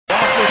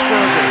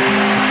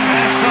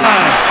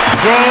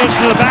Throws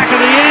to the back of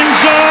the end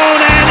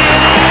zone, and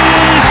it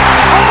is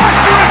caught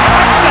for a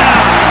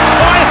touchdown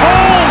by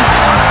Holmes.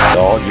 With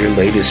all your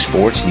latest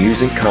sports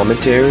news and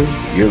commentary,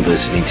 you're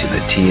listening to the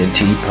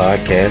TNT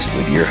Podcast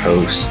with your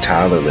hosts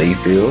Tyler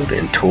Layfield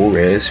and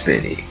Torres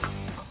Finney.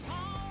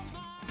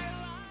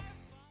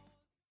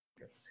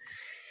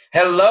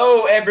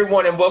 Hello,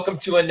 everyone, and welcome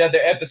to another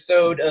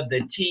episode of the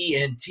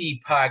TNT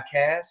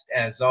Podcast.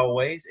 As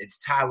always, it's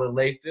Tyler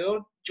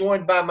Layfield,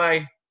 joined by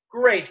my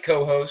great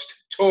co-host,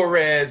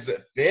 Torres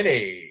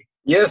Finney.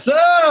 Yes,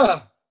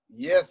 sir.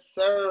 Yes,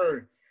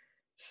 sir.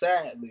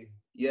 Sadly.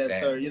 Yes,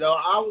 sir. You know,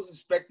 I was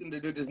expecting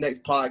to do this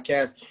next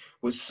podcast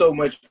with so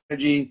much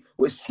energy,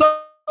 with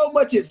so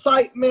much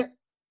excitement,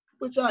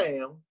 which I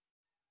am.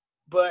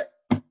 But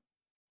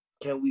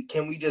can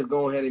we just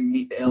go ahead and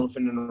meet the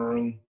elephant in the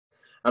room?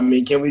 I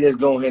mean, can we just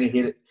go ahead and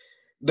hit it?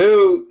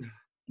 Dude,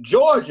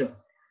 Georgia,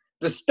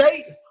 the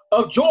state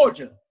of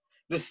Georgia,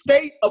 the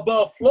state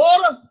above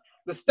Florida,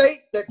 the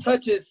state that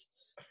touches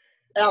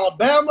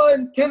Alabama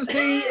and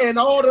Tennessee and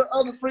all the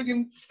other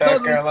freaking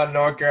South Carolina,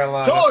 North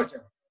Carolina.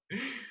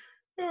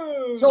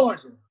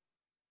 Georgia.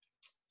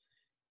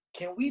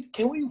 Can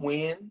we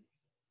win?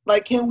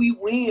 Like, can we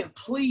win,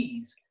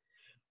 please?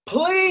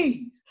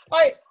 Please.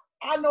 Like,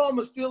 I know I'm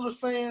a Steelers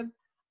fan.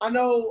 I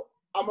know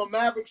I'm a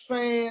Mavericks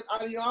fan.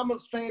 I'm a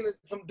fan of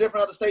some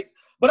different other states.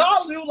 But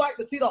I do like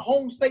to see the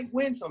home state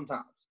win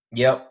sometimes.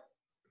 Yep.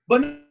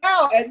 But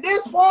now, at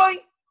this point,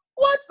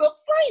 what the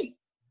freak?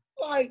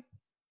 Like,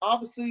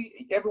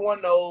 obviously,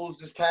 everyone knows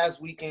this past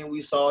weekend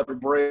we saw the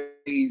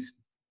Braves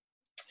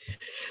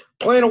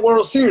playing a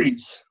World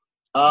Series.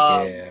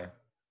 Yeah.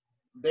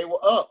 They were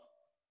up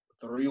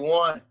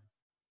 3-1.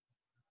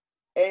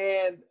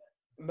 And,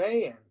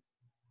 man,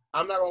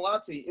 I'm not going to lie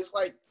to you. It's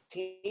like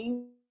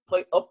teams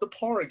play up the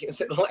par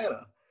against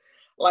Atlanta.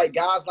 Like,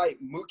 guys like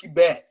Mookie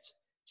Betts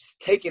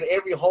taking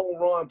every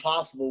home run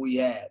possible we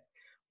had.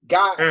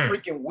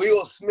 Freaking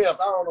Will Smith.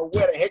 I don't know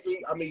where the heck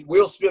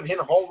Will Smith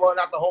hitting home run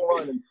after home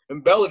run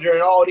and Bellinger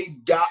and all these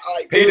guys.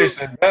 Like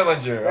Peterson,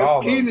 Bellinger,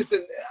 all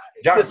Peterson.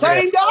 The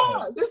same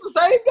guy. This is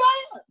the same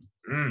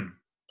guy.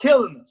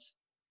 Killing us.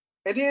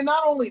 And then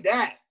not only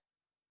that,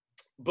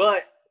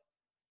 but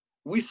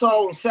we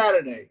saw on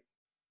Saturday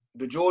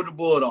the Georgia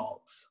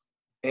Bulldogs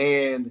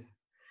and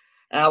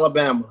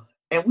Alabama.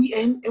 And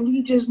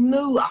we just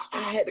knew.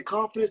 I had the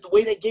confidence the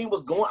way that game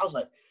was going. I was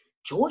like,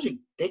 Georgia,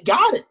 they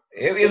got it.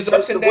 It was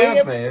ups and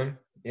downs, man.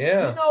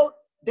 Yeah. You know,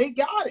 they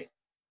got it.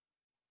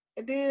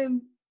 And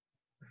then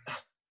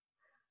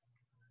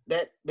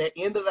that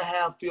end of the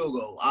half field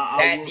goal.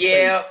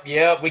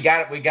 We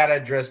got to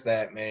address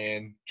that,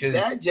 man.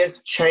 That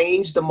just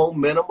changed the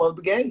momentum of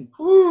the game.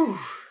 Whew.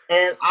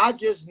 And I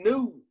just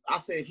knew. I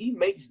said, if he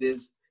makes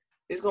this,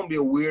 it's going to be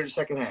a weird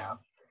second half.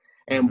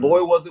 And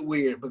boy, was it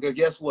weird, because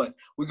guess what?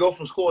 We go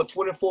from scoring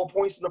 24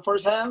 points in the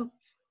first half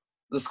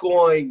to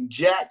scoring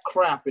jack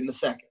crap in the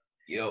second.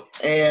 Yep.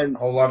 And a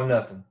whole lot of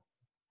nothing.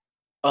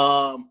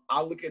 I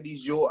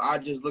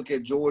just look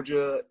at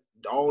Georgia,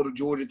 all the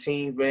Georgia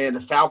teams, man,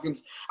 the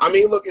Falcons. I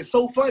mean, look, it's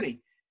so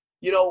funny.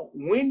 You know,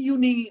 when you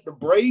need the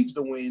Braves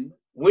to win,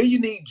 when you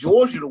need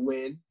Georgia to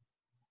win,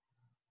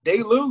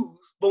 they lose.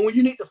 But when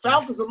you need the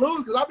Falcons to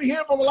lose, because I've been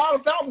hearing from a lot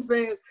of Falcons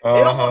fans,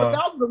 they don't want the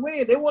Falcons to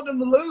win. They want them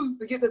to lose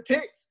to get their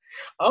picks.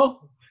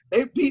 Oh,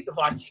 they beat the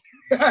Vikings.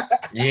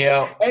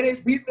 Yeah. And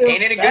they beat them.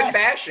 And in a good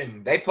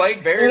fashion. They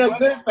played very well. In a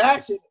good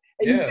fashion.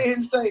 And you sit here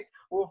and say,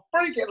 well,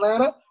 freak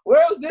Atlanta,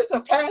 where was this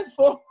the past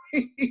 4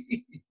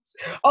 weeks?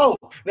 Oh,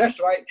 that's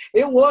right.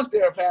 It was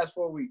there past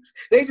 4 weeks.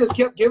 They just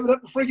kept giving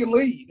up the freaking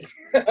lead.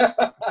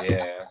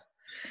 Yeah.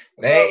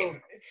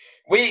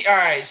 All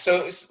right,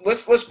 so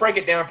let's break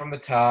it down from the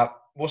top.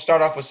 We'll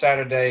start off with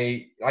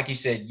Saturday. Like you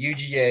said,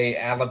 UGA,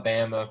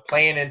 Alabama,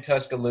 playing in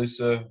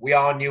Tuscaloosa. We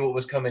all knew what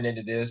was coming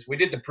into this. We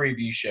did the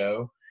preview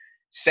show.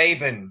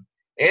 Saban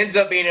ends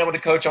up being able to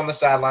coach on the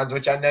sidelines,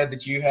 which I know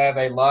that you have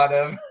a lot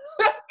of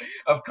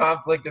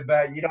conflict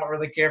about. You don't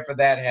really care for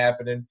that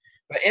happening.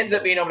 But ends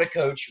up being able to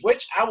coach,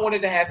 which I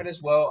wanted to happen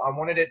as well. I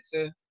wanted it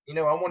to, beat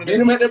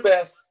them at their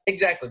best.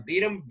 Exactly. Beat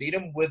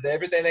them with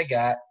everything they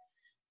got.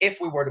 If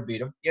we were to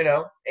beat them,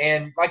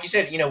 And like you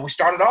said, we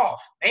started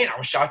off. Man, I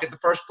was shocked at the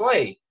first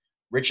play.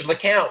 Richard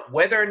LeCount,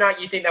 whether or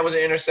not you think that was an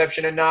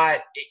interception or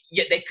not,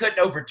 yet they couldn't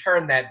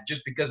overturn that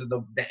just because of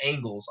the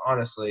angles,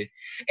 honestly.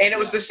 And it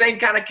was the same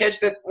kind of catch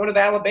that one of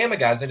the Alabama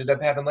guys ended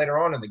up having later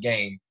on in the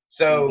game.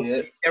 So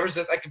there was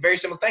a very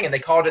similar thing, and they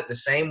called it the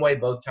same way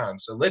both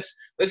times. So let's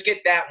get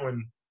that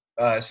one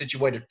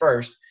situated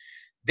first.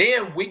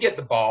 Then we get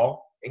the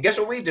ball, and guess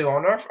what we do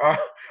on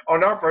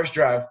our first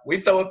drive? We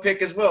throw a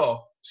pick as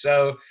well.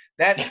 So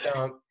that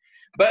stunk.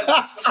 But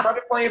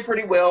started playing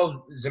pretty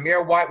well.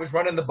 Zamir White was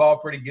running the ball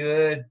pretty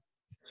good.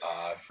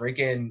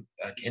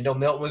 Kendall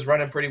Milton was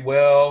running pretty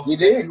well. He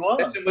did.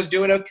 Stetson was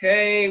doing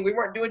okay. We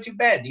weren't doing too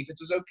bad.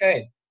 Defense was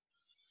okay.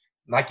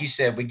 Like you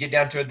said, we get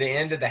down to the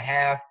end of the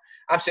half.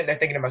 I'm sitting there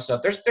thinking to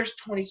myself, there's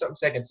 20-something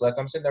seconds left.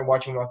 I'm sitting there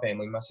watching with my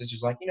family. My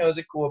sister's like, is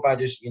it cool if I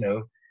just,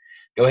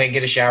 go ahead and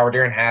get a shower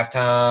during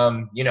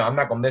halftime? I'm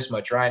not going to miss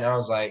much, right? And I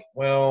was like,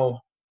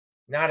 well,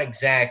 not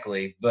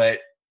exactly, but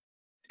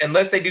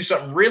unless they do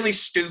something really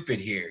stupid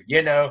here,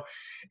 you know.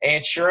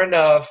 And sure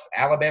enough,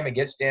 Alabama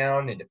gets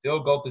down into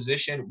field goal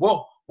position.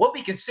 Well, what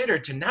we consider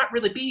to not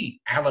really be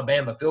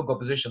Alabama field goal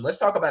position. Let's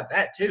talk about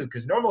that too,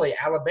 because normally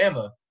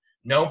Alabama,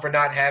 known for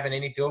not having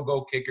any field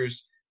goal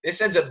kickers, this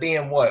ends up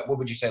being what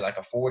would you say, like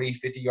a 40,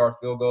 50-yard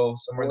field goal,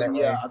 somewhere in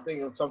that range? I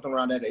think it's something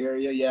around that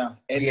area, yeah.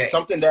 And Yeah.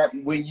 something that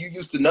when you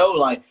used to know,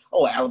 like,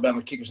 oh,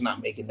 Alabama kicker's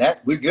not making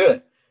that, we're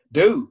good.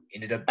 Dude,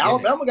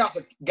 Alabama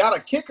got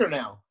a kicker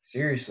now.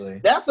 Seriously.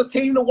 That's a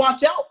team to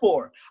watch out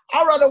for.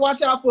 I'd rather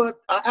watch out for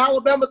an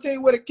Alabama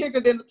team with a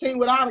kicker than the team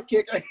without a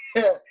kicker.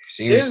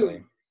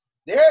 Seriously.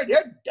 Dude,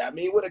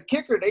 with a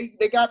kicker,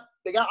 they got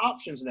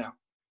options now.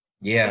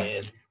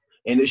 Yeah.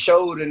 And it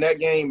showed in that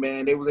game,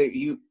 man.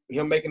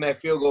 Him making that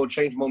field goal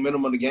changed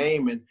momentum of the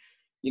game, and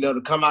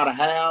to come out of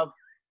half,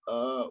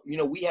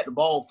 we had the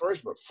ball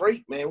first, but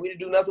Freight, man, we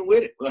didn't do nothing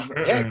with it.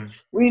 Heck,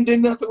 we didn't do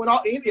nothing with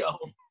any of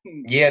them.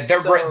 Yeah,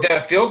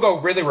 the field goal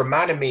really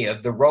reminded me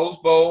of the Rose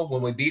Bowl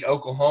when we beat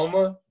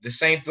Oklahoma, the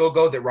same field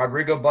goal that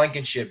Rodrigo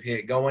Blankenship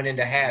hit going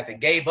into half. It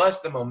gave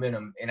us the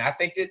momentum, and I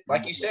think that,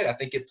 like you said, I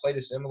think it played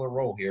a similar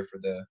role here for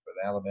the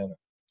Alabama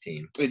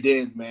team. It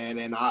did, man,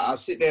 and I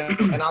sit there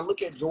and I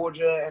look at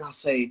Georgia and I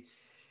say,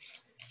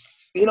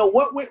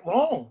 what went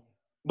wrong?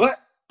 But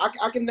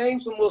I can name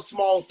some little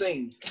small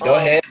things. Go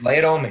ahead, lay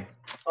it on me.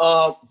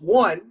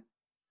 One,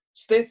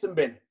 Stetson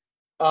Bennett.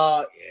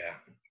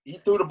 He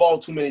threw the ball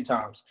too many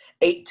times.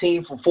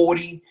 18 for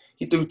 40.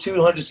 He threw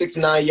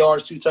 269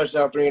 yards, 2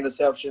 touchdowns, 3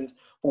 interceptions.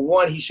 For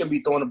one, he shouldn't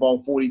be throwing the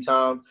ball 40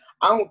 times.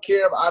 I don't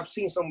care. I've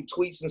seen some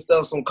tweets and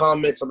stuff, some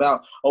comments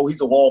about, oh,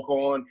 he's a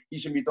walk-on. He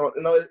shouldn't be throwing.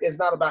 No, it's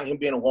not about him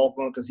being a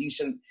walk-on because he's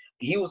in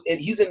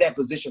that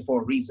position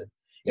for a reason.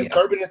 If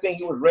Kirby didn't think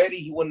he was ready,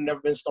 he would have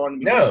never been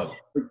starting. No.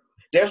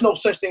 There's no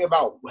such thing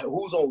about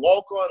who's on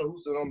walk-on and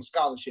who's on the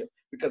scholarship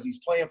because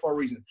he's playing for a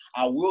reason.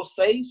 I will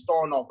say,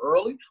 starting off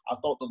early, I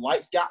thought the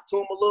lights got to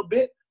him a little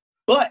bit.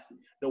 But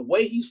the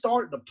way he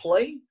started to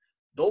play,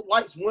 those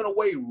lights went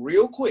away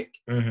real quick.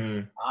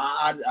 Mm-hmm.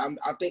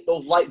 I think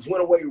those lights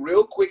went away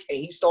real quick, and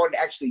he started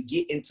to actually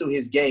get into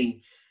his game.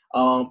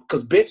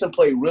 Because Benson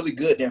played really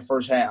good in that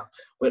first half.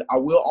 But I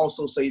will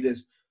also say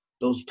this.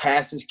 Those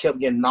passes kept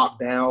getting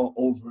knocked down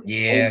over.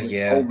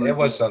 It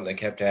was something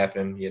that kept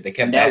happening. Yeah, they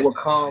kept. And that what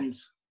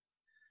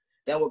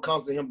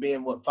comes to him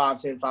being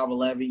 5'10",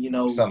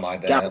 5'11", something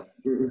like that.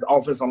 His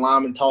offensive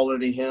lineman taller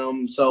than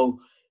him, so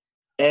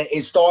and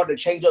it started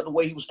to change up the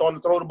way he was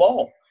starting to throw the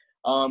ball.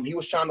 He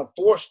was trying to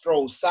force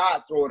throw,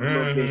 side throw it a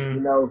little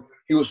bit.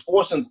 He was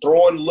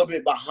throwing a little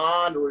bit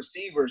behind the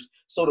receivers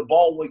so the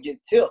ball would get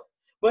tipped.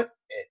 But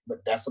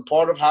that's a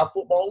part of how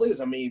football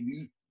is. I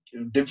mean,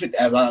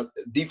 as a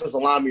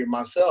defensive lineman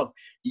myself,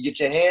 you get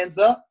your hands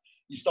up,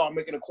 you start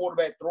making a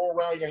quarterback throw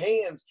around your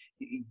hands,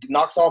 it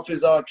knocks off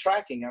his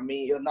tracking. I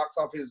mean, it knocks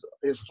off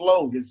his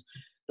flow,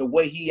 the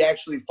way he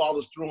actually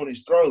follows through on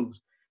his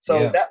throws.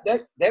 So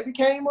that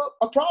became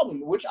a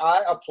problem, which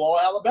I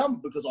applaud Alabama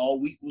because all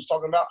week we was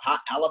talking about how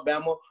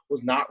Alabama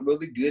was not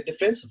really good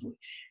defensively.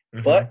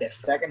 Mm-hmm. But that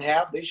second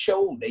half, they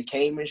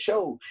came and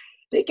showed.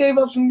 They gave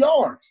up some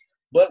yards.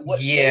 But what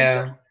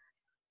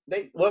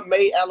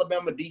made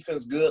Alabama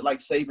defense good, like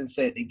Saban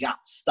said, they got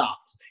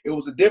stops. It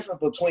was a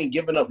difference between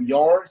giving up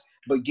yards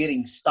but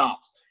getting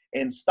stops.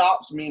 And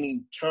stops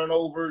meaning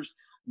turnovers.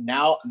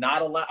 Now,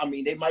 not a lot. I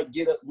mean, we might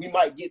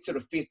get to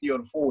the 50 or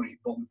the 40,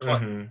 but we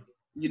punt.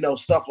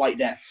 Stuff like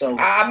that. So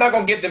I'm not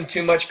gonna give them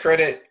too much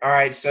credit. All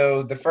right,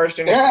 so the first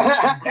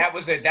interception,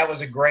 that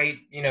was a great,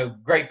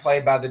 great play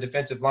by the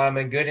defensive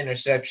lineman, good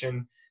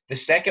interception. The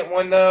second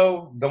one,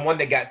 though, the one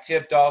that got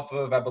tipped off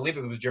of, I believe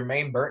it was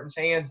Jermaine Burton's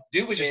hands.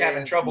 Dude was just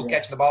having trouble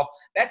catching the ball.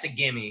 That's a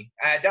gimme.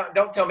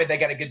 Don't tell me they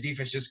got a good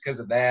defense just because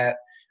of that.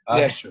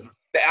 Sure.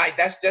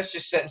 That's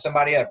just setting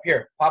somebody up.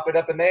 Here, pop it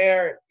up in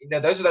there.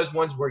 Those are those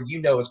ones where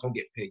it's going to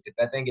get picked if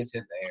that thing gets hit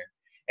in the air.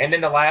 And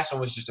then the last one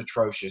was just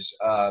atrocious.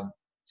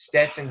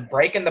 Stetson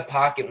breaking the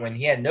pocket when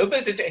he had no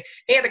business.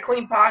 He had a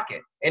clean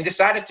pocket and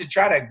decided to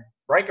try to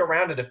break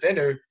around a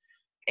defender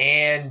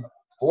and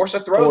force a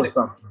throw.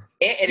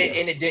 And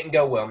it didn't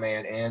go well,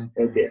 man. And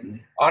it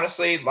didn't.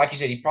 Honestly, like you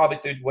said, he probably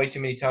threw way too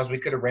many times. We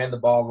could have ran the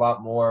ball a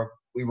lot more.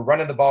 We were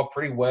running the ball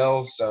pretty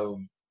well, so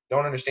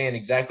don't understand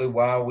exactly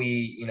why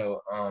we,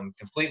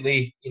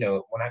 completely,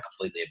 well, not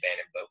completely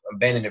abandoned, but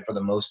abandoned it for the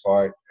most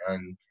part.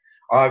 And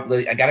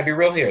I got to be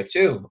real here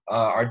too.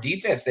 Our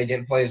defense, they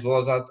didn't play as well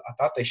as I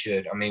thought they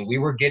should. I mean, we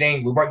weren't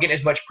getting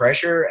as much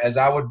pressure as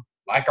I would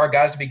like our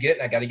guys to be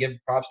getting. I got to give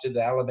props to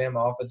the Alabama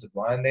offensive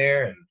line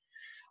there, and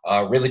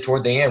really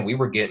toward the end, we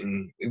were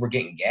getting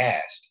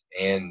gassed,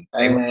 and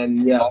they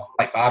were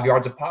like 5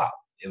 yards a pop.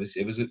 It was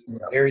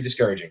very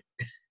discouraging.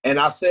 And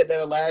I said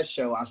that last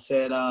show. I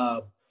said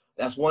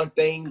that's one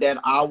thing that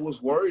I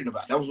was worried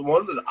about. That was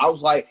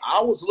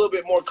I was a little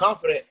bit more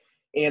confident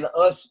in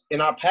us in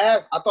our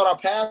pass. I thought our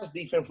pass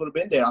defense would have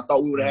been there. I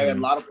thought we would have had a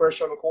lot of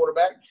pressure on the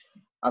quarterback.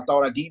 I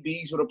thought our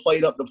DBs would have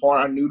played up the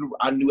part. I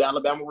knew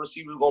Alabama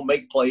receivers were gonna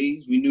make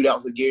plays. We knew that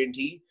was a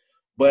guarantee.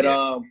 But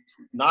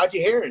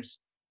Najee Harris,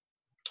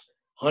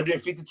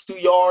 152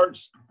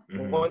 yards,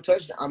 Mhm. 1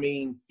 touchdown. I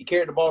mean, he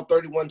carried the ball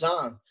 31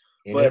 times.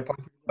 Yeah, But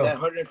they're that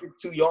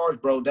 152 yards,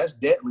 bro, that's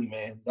deadly,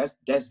 man. That's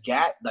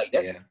yeah.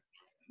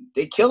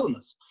 they killing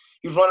us.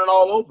 He was running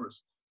all over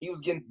us. He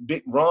was getting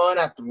big run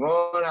after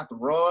run after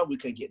run. We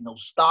couldn't get no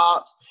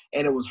stops.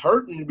 And it was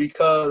hurting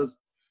because,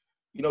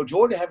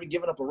 Georgia haven't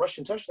given up a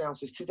rushing touchdown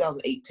since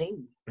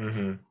 2018.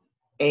 Mm-hmm.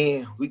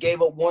 And we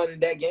gave up one in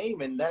that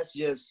game, and that's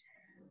just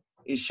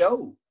 – it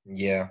showed.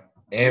 Yeah.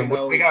 And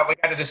we got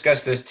to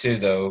discuss this too,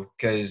 though,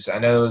 because I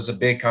know it was a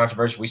big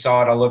controversy. We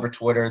saw it all over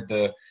Twitter.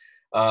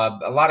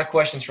 A lot of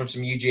questions from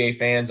some UGA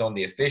fans on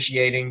the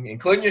officiating,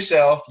 including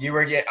yourself.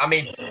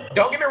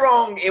 Don't get me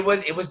wrong. It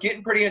was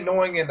getting pretty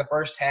annoying in the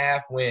first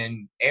half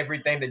when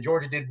everything that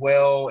Georgia did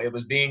well, it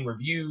was being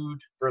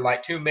reviewed for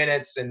like 2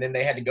 minutes, and then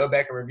they had to go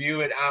back and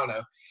review it. I don't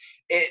know.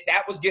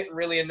 That was getting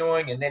really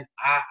annoying. And then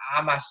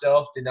I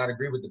myself did not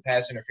agree with the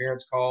pass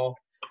interference call.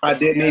 I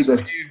didn't either.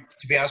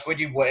 To be honest with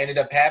you, what ended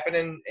up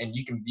happening, and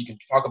you can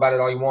talk about it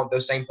all you want,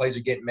 those same plays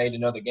are getting made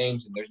in other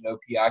games, and there's no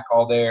PI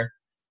call there.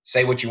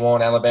 Say what you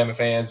want, Alabama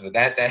fans, but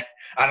that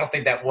I don't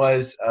think that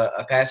was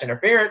a pass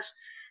interference.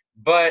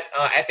 But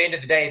at the end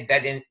of the day,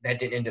 that didn't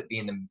end up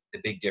being the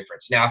big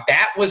difference. Now, if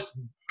that was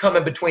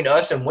coming between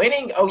us and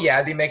winning, oh yeah,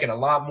 I'd be making a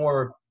lot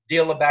more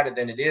deal about it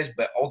than it is.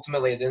 But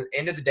ultimately, at the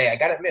end of the day, I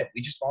got to admit,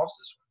 we just lost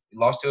this one. We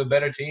lost to a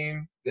better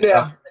team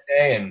that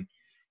day, and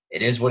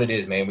it is what it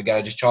is, man. We got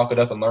to just chalk it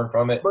up and learn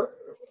from it. Go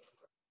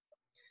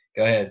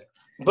ahead.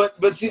 But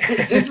see,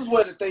 this is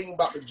where the thing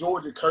about the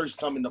Georgia curse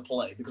come into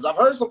play, because I've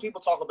heard some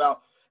people talk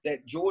about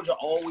that Georgia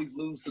always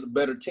lose to the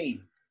better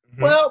team.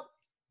 Mm-hmm. Well,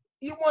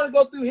 you want to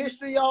go through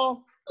history,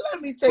 y'all?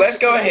 Let's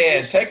go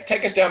ahead.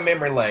 Take us down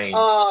memory lane.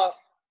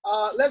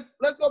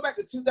 Let's go back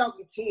to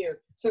 2010,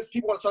 since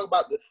people want to talk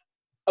about the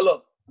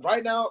look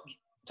right now.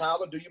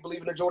 Tyler, do you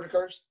believe in the Georgia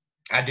curse?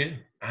 I do.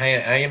 I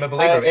am a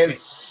believer. And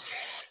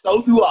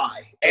so do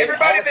I.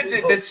 Everybody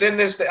that's in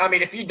this,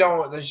 if you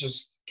don't, that's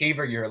just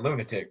Keever, you're a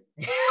lunatic.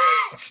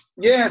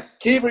 Yes,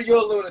 Keever, you're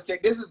a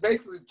lunatic. This is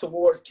basically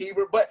towards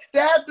Keever, but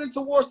there have been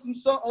towards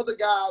some other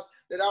guys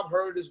that I've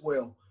heard as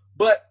well.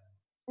 But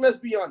let's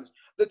be honest.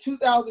 The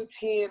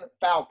 2010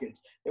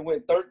 Falcons, they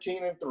went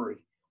 13-3.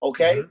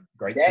 Okay? Mm-hmm.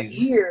 Great that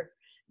season. year,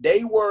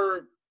 they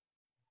were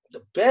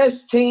the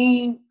best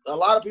team. A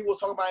lot of people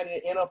talking about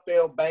it in the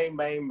NFL. Bang,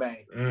 bang,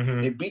 bang.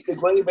 Mm-hmm. They beat the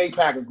Green Bay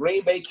Packers.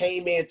 Green Bay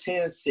came in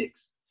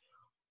 10-6.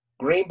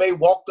 Green Bay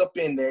walked up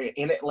in there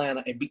in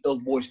Atlanta and beat those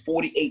boys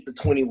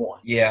 48-21.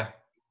 Yeah.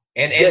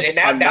 And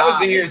that was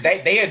the year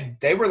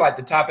they were like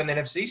the top in the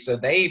NFC, so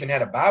they even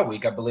had a bye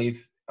week, I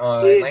believe.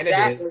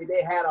 Exactly,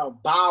 they had a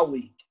bye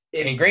week.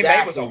 Exactly. And Green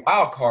Bay was a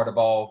wild card of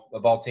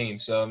all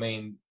teams. So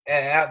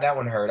that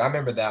one hurt. I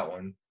remember that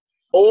one.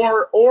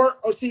 Or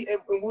see,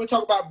 and we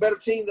talk about better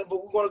teams,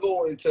 but we're going to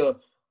go into.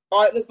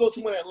 All right, let's go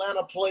to when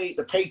Atlanta played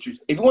the Patriots.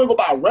 If you want to go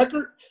by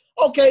record,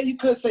 okay, you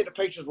could say the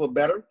Patriots were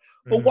better,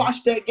 but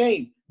watch that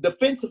game.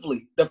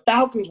 Defensively, the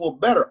Falcons were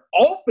better.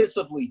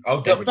 Offensively,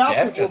 they were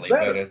definitely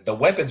better. The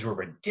weapons were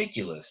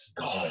ridiculous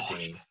on that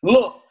team.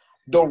 Look,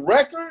 the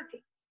record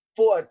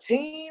for a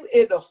team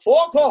in the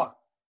fourth quarter,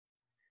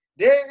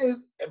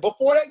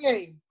 before that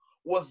game,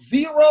 was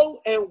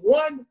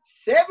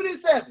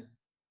 0-177.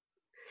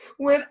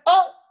 Went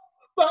up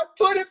by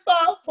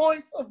 25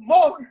 points or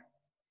more.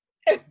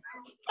 And the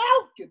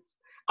Falcons,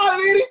 out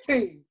of any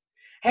team,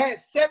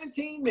 had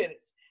 17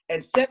 minutes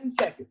and 7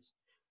 seconds.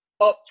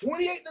 Up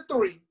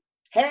 28-3,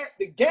 had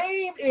the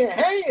game in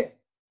hand,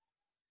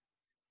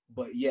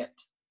 but yet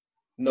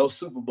no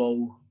Super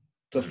Bowl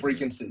to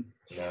freaking see.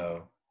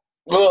 No.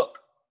 Look,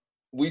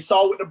 we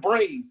saw with the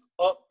Braves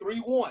up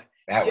 3-1.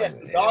 Yes,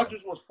 the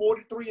Dodgers was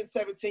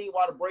 43-17,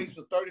 while the Braves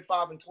were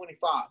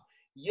 35-25.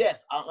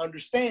 Yes, I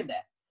understand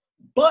that,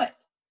 but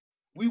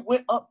we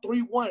went up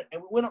 3-1,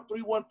 and we went up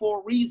 3-1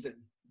 for a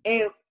reason.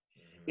 And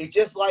it's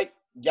just like.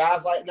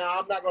 Guys I'm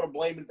not going to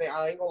blame anything.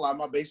 I ain't going to lie.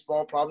 My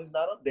baseball probably is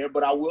not up there,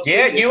 but I will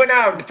say this. You and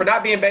I, for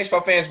not being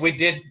baseball fans,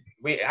 I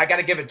got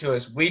to give it to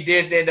us. We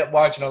did end up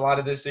watching a lot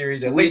of this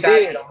series. At least I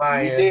did on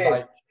my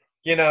end.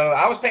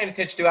 I was paying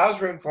attention to. I was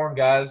rooting for them,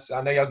 guys.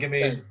 I know y'all give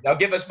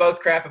us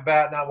both crap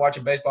about not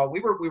watching baseball. We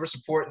were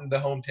supporting the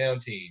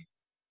hometown team.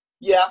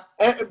 Yeah,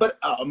 but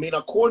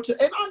according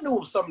to, and I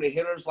knew some of the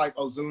hitters like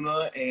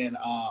Ozuna and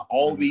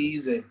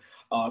Albies and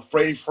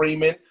Freddie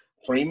Freeman.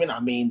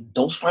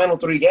 Those final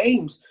 3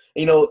 games,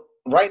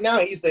 right now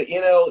he's the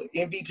NL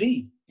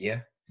MVP.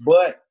 Yeah.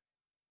 But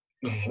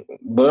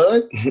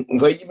where you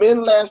been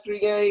the last 3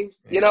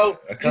 games? Stuff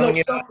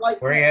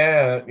like where you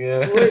at?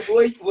 Yeah.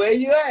 Where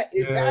you at?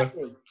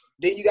 Exactly. Yeah.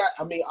 Then you got,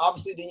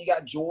 obviously, then you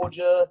got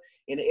Georgia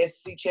in the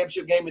SEC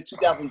championship game in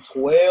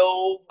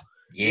 2012.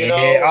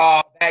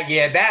 Yeah.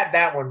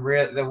 That one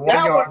really.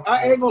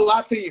 I ain't gonna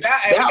lie to you.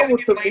 That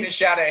one to Lane a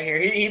shout out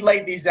here. He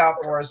laid these out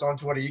for us on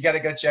Twitter. You got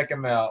to go check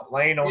him out.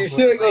 Lane on Twitter.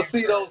 You should go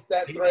see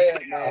that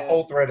thread, man. The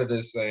whole thread of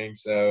this thing.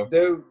 So,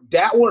 dude,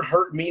 that one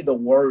hurt me the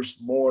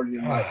worst more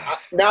than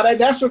now that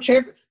national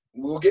champion.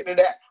 We'll get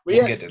into that.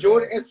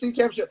 Jordan SEC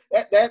championship.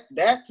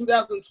 That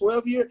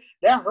 2012 year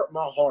that hurt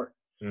my heart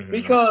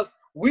because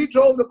we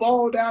drove the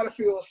ball down the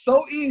field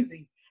so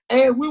easy,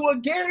 and we were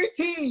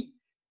guaranteed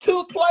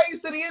 2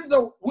 plays to the end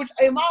zone, which,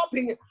 in my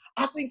opinion,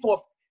 I think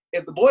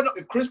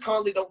if Chris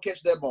Conley don't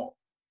catch that ball,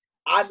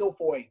 I know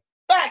for a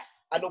fact,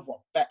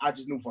 I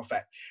just knew for a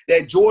fact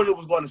that Georgia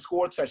was going to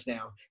score a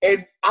touchdown.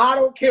 And I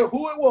don't care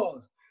who it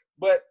was,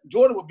 but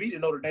Georgia would beat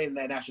Notre Dame in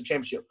that national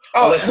championship.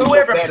 Oh,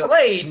 whoever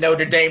played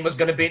Notre Dame was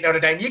going to beat Notre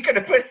Dame. You could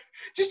have put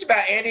just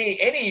about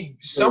any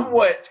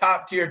somewhat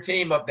top-tier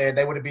team up there.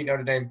 They would have beat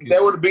Notre Dame. They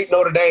would have beat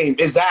Notre Dame,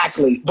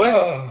 exactly.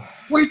 But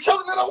we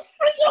took it on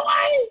freaking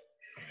away.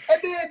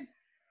 And then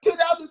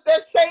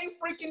that same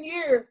freaking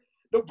year,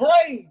 the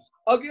Braves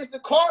against the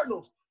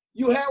Cardinals,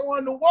 you had one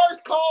of the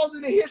worst calls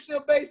in the history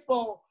of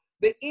baseball.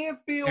 The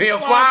infield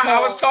fly.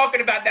 I was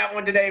talking about that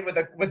one today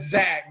with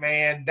Zach,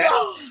 man.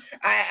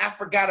 I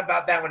forgot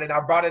about that one, and I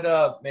brought it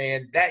up,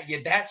 man.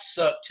 That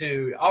sucked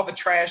too. All the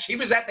trash. He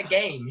was at the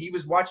game. He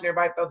was watching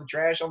everybody throw the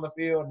trash on the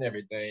field and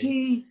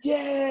everything.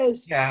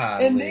 Yes.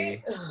 Golly. And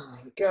then,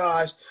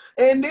 gosh.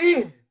 And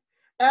then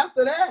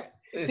after that,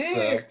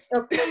 sucks.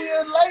 A few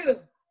years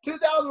later,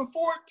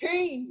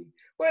 2014,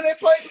 when they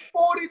played the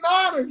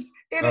 49ers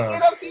in the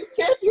NFC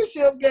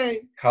Championship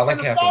game. Colin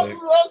Kaepernick.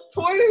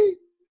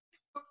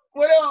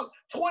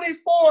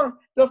 24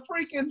 to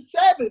freaking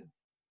 7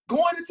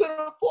 going into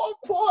the fourth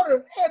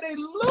quarter, and they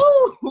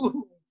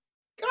lose.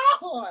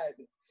 God.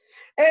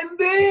 And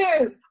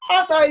then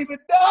I'm not even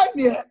done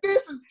yet.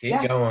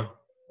 Keep going.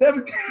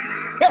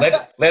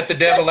 Let the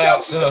devil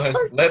out, son.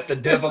 Let the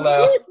devil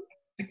out.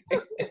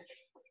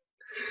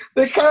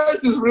 The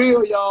curse is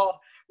real, y'all.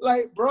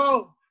 Like,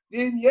 bro.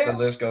 Then the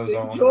list goes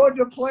on.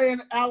 Georgia playing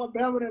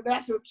Alabama in the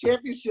national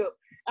championship.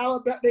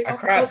 Alabama, I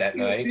cried that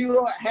night.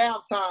 0 at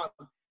halftime.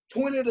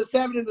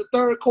 20-7 in the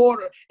third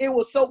quarter. We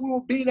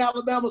were beating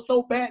Alabama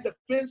so bad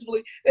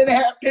defensively, and they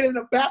had Penn in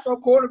the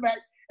backup quarterback,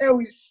 and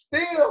we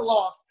still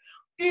lost.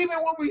 Even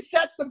when we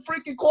set the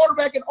freaking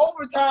quarterback in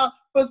overtime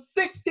for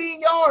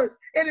 16 yards,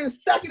 and then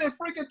second and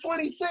freaking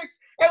 26,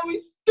 and we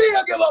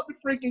still give up the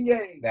freaking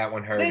game. That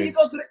one hurt. Then you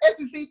go to the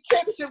SEC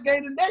championship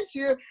game the next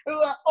year, and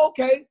we're like,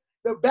 okay,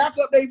 the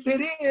backup they put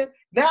in,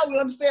 now we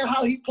understand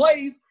how he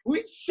plays.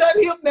 We shut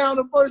him down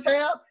the first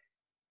half.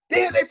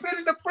 Then they put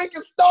in the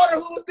freaking starter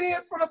who was in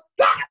for the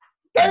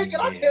dang it,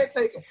 I can't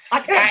take it. I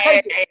can't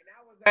take it.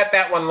 I was at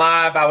that one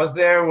live. I was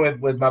there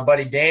with my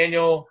buddy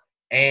Daniel,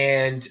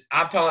 and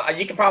I'm telling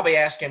you can probably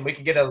ask him. We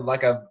could get a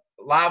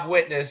live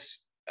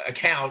witness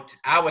account.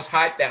 I was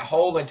hyped that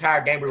whole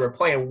entire game. We were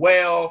playing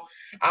well.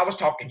 I was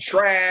talking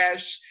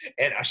trash,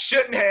 and I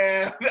shouldn't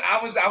have.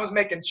 I was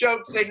making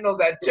choke signals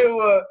at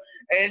Tua,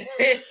 and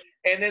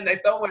then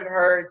they throw it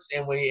hurts,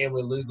 and we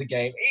lose the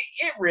game.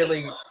 It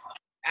really.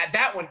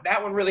 That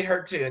one really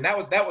hurt too, and that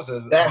was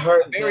a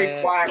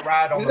very quiet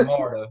ride on the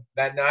MARTA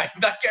that night.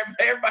 Like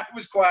everybody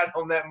was quiet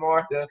on that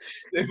MARTA.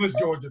 It was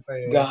Georgia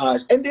fans.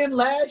 God. And then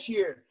last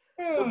year,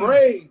 the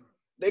Braves,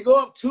 they go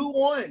up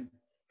 2-1,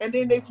 and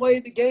then they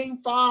played the game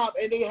 5,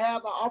 and they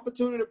have an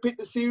opportunity to pick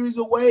the series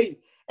away,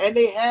 and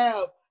they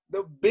have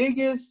the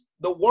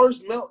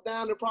worst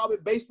meltdown in probably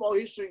baseball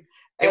history.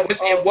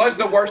 It was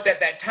the worst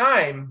at that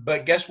time,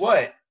 but guess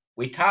what?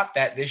 We topped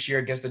that this year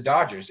against the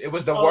Dodgers. It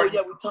was the worst. Oh,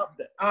 yeah, we topped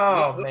that.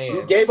 Oh, man.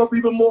 We gave up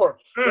even more.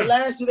 But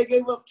last year, they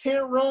gave up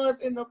 10 runs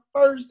in the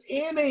first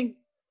inning.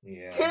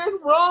 Yeah.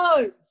 10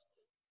 runs.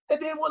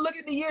 And then we'll look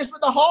at the years for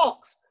the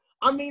Hawks.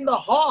 I mean, the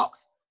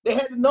Hawks, they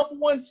had the number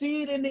 1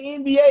 seed in the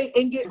NBA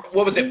and get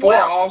what was it? 4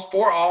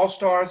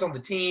 all-stars on the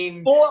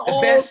team. 4 the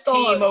best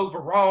team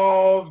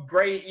overall.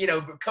 Great,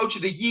 coach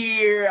of the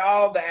year,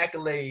 all the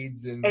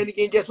accolades. And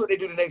again, guess what they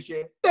do the next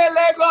year? They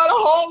let go the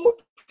whole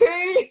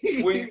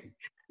team.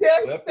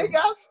 They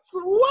got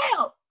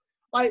swept.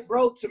 Like,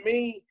 bro, to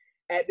me,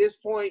 at this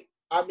point,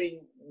 I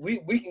mean, we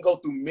can go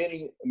through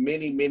many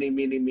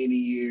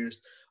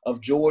years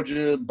of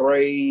Georgia,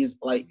 Braves.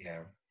 Like,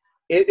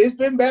 it's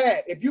been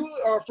bad. If you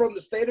are from the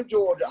state of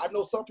Georgia, I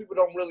know some people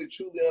don't really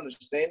truly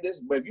understand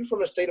this, but if you're from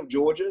the state of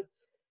Georgia,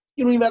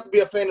 you don't even have to be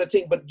a fan of the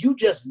team, but you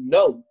just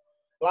know.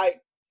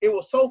 Like, it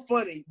was so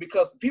funny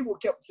because people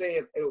kept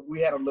saying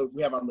we have a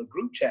little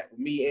group chat with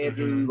me,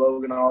 Andrew,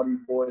 Logan, all these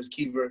boys,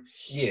 Keeper.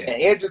 Yeah.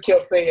 And Andrew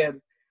kept saying,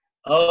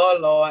 "Oh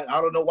Lord, I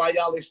don't know why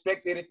y'all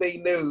expect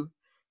anything new.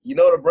 You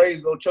know the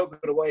Braves gonna choke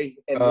it away."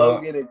 And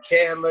Logan and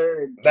Chandler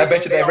and I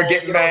bet you they were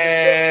getting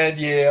mad.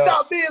 Yeah.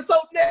 Stop being so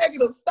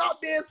negative.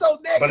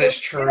 But it's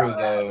true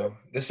though.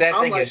 The sad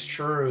thing is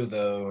true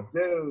though.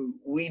 Dude,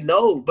 we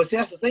know, but see,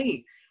 that's the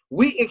thing.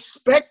 We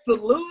expect to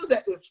lose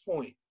at this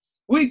point.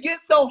 We get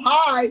so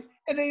high,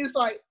 and then it's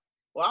like,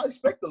 well, I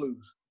expect to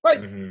lose.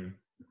 Like,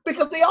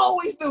 because they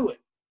always do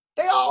it.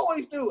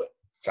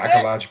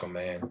 Psychological,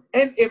 man.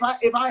 And if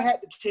I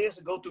had the chance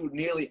to go through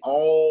nearly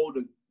all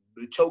the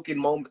choking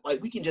moments,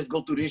 like, we can just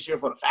go through this year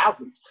for the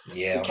Falcons.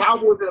 Yeah. The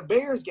Cowboys and the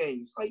Bears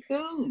games. Like,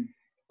 dude.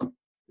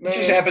 It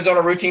just happens on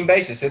a routine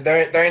basis. There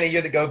ain't a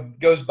year that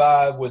goes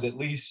by with at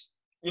least,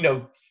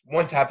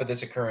 one type of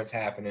this occurrence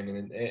happening.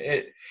 And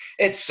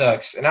it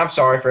sucks. And I'm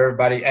sorry for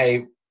everybody.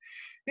 Hey,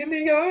 In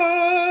the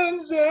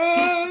arms of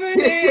an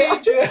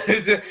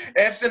angel.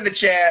 F's in the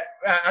chat.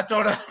 I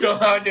told him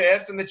to do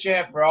F's in the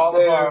chat for all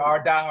of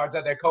our diehards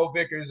out there. Cole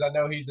Vickers, I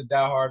know he's a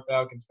diehard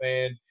Falcons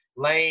fan.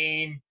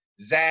 Lane,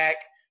 Zach,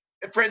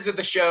 friends of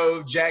the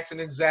show,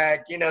 Jackson and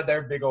Zach,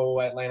 they're big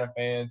old Atlanta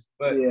fans.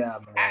 But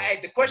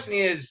the question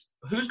is,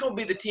 who's going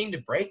to be the team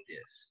to break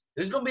this?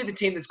 Who's going to be the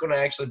team that's going to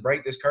actually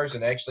break this curse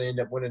and actually end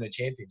up winning a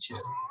championship?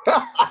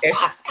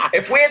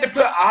 If we had to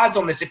put odds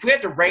on this, if we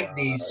had to rank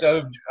these,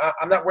 so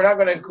we're not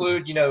going to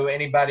include,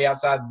 anybody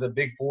outside the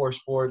big four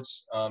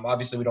sports.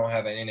 Obviously, we don't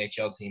have an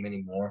NHL team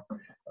anymore,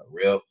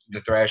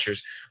 the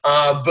Thrashers.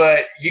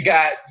 But you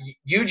got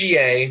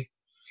UGA,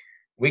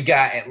 we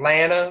got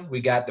Atlanta,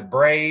 we got the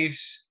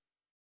Braves,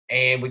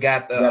 and we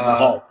got the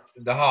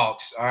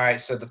Hawks. All right,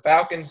 so the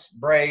Falcons,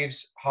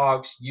 Braves,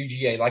 Hawks,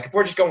 UGA. Like, if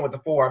we're just going with the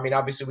four, I mean,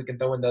 obviously we can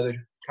throw in the other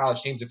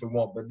college teams if we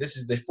want, but this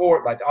is the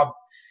four, like,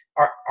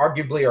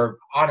 arguably or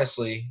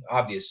honestly,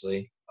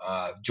 obviously,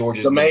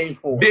 Georgia's the main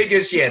four.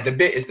 Biggest,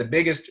 it's the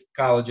biggest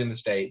college in the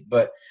state.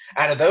 But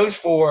out of those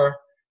four,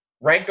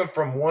 rank them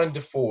from 1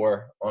 to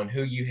 4 on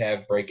who you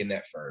have breaking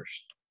that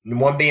first. And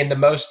 1 being the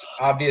most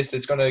obvious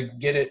that's going to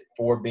get it,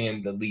 4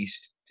 being the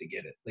least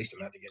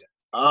amount to get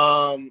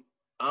it.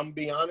 I'm gonna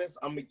be honest.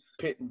 I'm gonna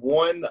pick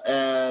 1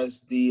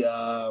 as the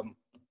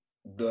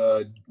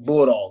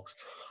Bulldogs.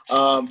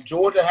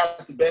 Georgia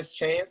has the best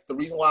chance. The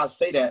reason why I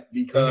say that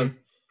because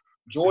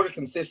Georgia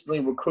consistently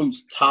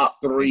recruits top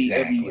 3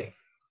 every year.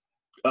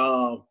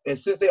 And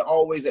since they're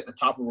always at the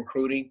top of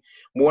recruiting,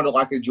 more than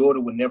likely Georgia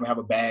would never have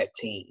a bad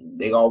team.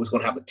 They always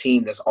gonna have a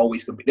team that's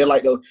always gonna be. They're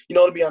like to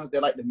be honest,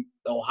 they're like the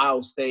Ohio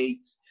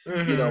States.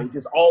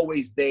 Just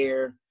always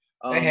there.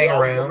 They hang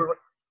around.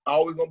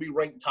 Always gonna be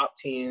ranked top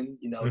 10.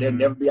 They'll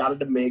never be out of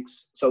the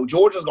mix. So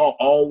Georgia's gonna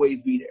always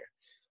be there.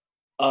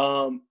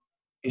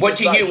 What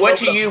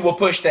to you will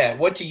push that?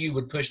 What to you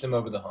would push them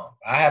over the hump?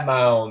 I have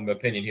my own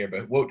opinion here,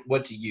 but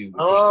what to you?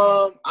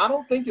 I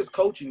don't think it's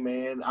coaching,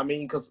 man. I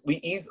mean, because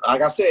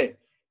like I said,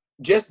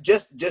 just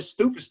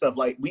stupid stuff.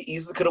 Like we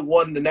easily could have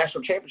won the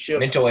national championship.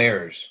 Mental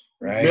errors,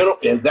 right? Mental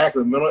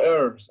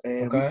errors,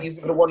 and we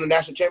easily could have won the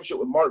national championship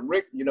with Mark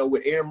Richt.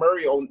 With Aaron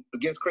Murray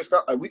against Chris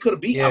Scott. Like we could have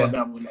beat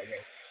Alabama in that game.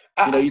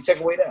 You take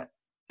away that.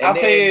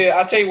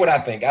 I'll tell you what I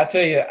think. I'll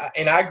tell you,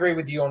 and I agree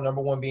with you on number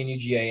 1 being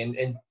UGA,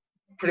 and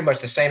pretty much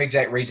the same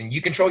exact reason.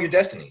 You control your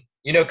destiny.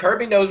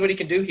 Kirby knows what he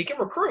can do. He can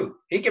recruit.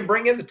 He can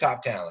bring in the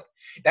top talent.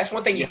 That's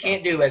one thing you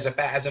can't do as a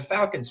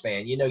Falcons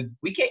fan.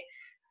 We can't,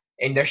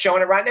 and they're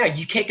showing it right now.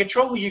 You can't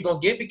control who you're gonna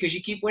get because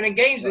you keep winning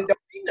games that don't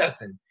mean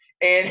nothing.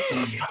 And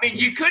I mean,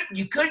 you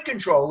could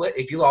control it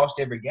if you lost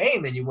every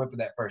game, then you went for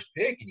that first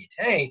pick and you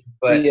tanked.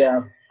 But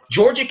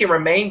Georgia can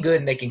remain good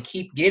and they can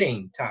keep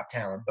getting top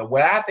talent. But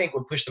what I think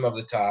would push them over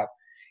the top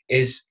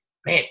is,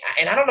 man,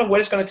 and I don't know what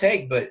it's going to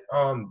take, but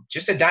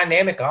just a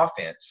dynamic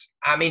offense.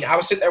 I mean, I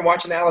was sitting there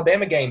watching the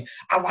Alabama game.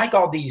 I like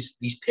all these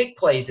pick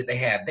plays that they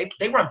have.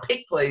 They run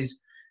pick plays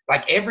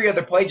like every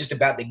other play just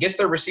about that gets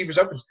their receivers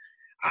open.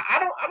 I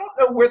don't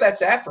know where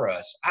that's at for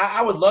us.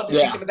 I would love to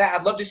see some of that.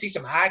 I'd love to see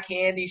some eye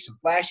candy, some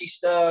flashy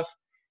stuff.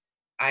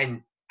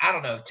 I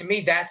don't know. To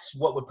me, that's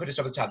what would put us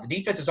over the top. The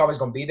defense is always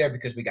going to be there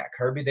because we got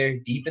Kirby there,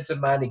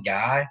 defensive-minded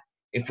guy.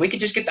 If we could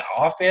just get the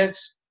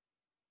offense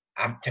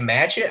to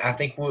match it, I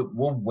think we'll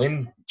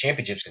win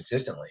championships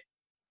consistently.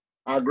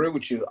 I agree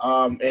with you.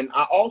 And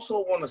I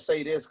also want to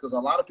say this because a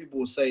lot of people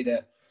will say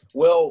that,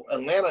 well,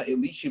 Atlanta, at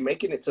least you're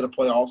making it to the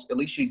playoffs. At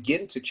least you're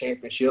getting to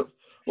championships.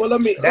 Well,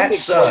 let me explain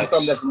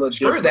something that's a little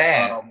different.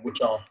 That. With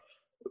y'all.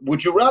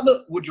 Would you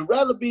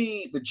rather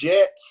be the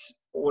Jets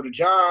or the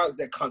Giants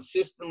that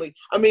consistently,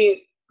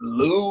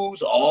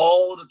 lose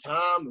all the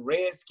time, the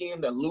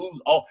Redskins that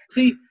lose all.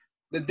 See,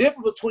 the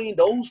difference between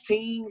those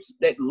teams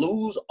that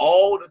lose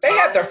all the time. They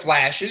had their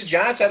flashes.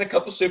 Giants had a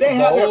couple Super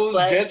Bowls.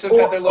 Jets have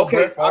had their little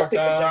Brett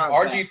Favre time.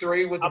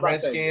 RG3 with the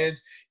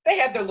Redskins. They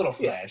had their little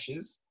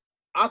flashes.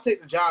 I'll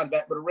take the Giants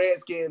back, but the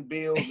Redskins,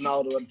 Bills, and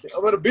all the other teams.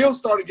 The Bills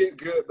started getting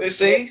good. But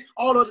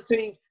all the other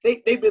teams,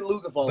 they've been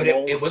losing for a long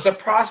time. But it was a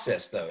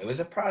process, though. It was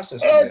a process.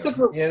 It took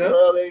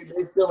well,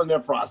 they still in their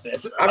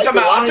process. I'm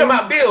talking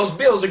about Bills.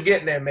 Bills are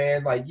getting there,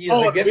 man. Like, they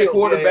get the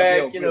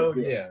quarterback,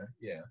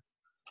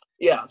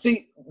 Yeah,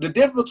 see, the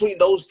difference between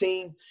those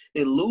teams,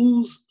 they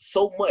lose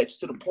so much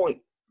to the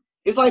point.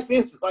 It's like, for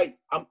instance, I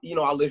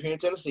live here in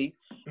Tennessee,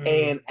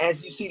 and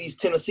as you see these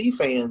Tennessee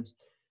fans,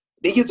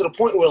 they get to the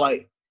point where,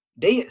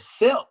 they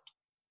accept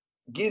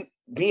being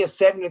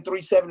 7-3,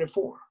 7-4,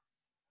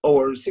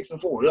 or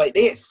 6-4.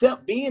 They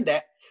accept being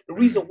that. The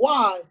reason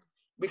why,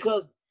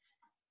 because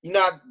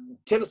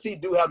Tennessee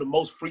do have the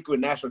most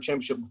frequent national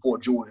championship before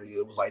Georgia.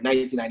 It was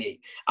 1998.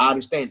 I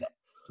understand that,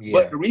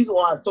 but the reason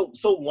why it's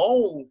so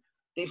long,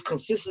 they've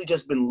consistently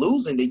just been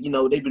losing. They've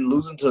been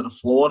losing to the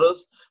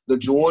Floridas, the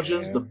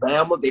Georgias, the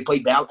Bama. They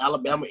play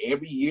Alabama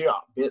every year.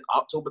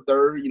 October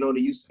 3rd.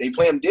 They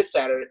play them this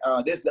Saturday.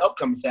 This the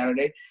upcoming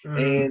Saturday,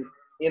 and.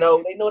 They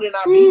know they're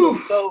not beating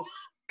them, so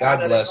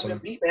God bless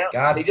them. They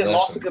just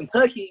lost to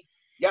Kentucky,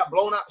 got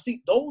blown out.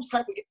 See,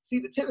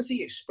 the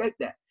Tennessee expect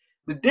that.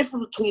 The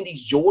difference between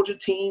these Georgia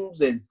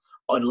teams and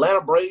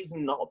Atlanta Braves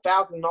and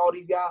Falcons and all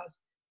these guys,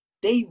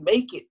 they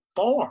make it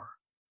far.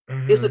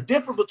 Mm-hmm. It's a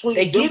difference between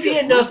they give you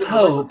enough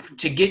hope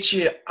to get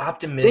you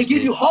optimistic. They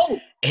give you hope.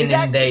 And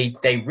then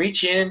they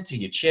reach into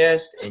your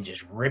chest and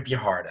just rip your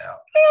heart out.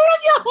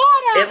 Rip your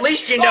heart out. At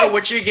least you know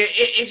what you get.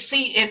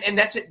 And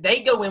that's it.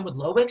 They go in with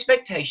low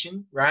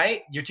expectation,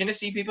 right? Your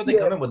Tennessee people, they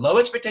come in with low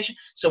expectation.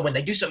 So when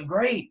they do something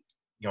great,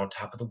 you're on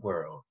top of the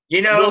world.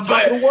 You know, you're on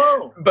top of the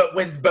world. But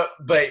with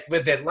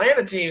the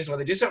Atlanta teams, when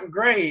they do something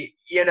great,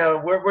 you know,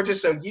 we're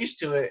just so used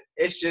to it.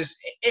 It's just,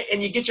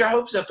 and you get your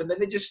hopes up, and then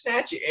they just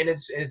snatch it, and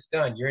it's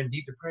done. You're in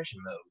deep depression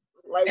mode.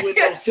 Like when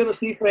those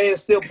Tennessee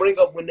fans still bring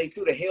up when they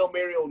threw the Hail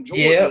Mary on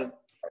Georgia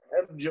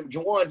and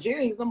Juwan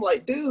Jennings. I'm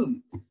like,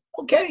 dude,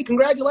 okay,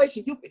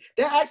 congratulations.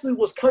 That actually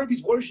was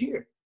Kirby's worst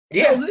year.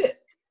 That was it.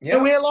 Yeah.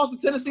 And we had lost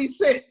to Tennessee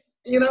since.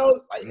 You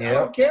know, I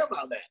don't care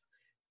about that.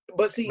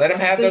 But see, let them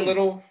have their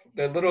little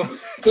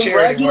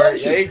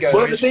congratulations. There you go.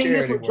 But the thing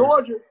is with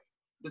Georgia,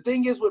 the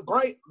thing is with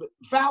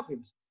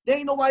Falcons, they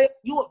ain't nobody.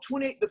 You up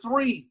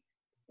 28-3.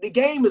 The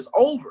game is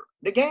over.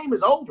 The game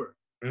is over.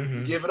 Mm-hmm.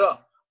 You give it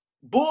up.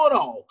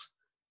 Bulldogs.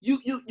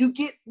 You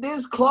get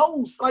this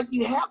close, like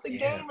you have the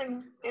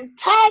game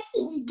intact,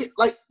 and you get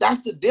like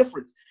that's the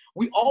difference.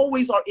 We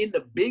always are in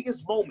the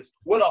biggest moments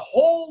where the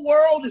whole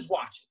world is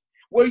watching,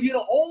 where you're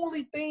the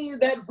only thing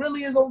that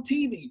really is on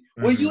TV,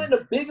 where you're in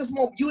the biggest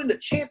moment, you're in the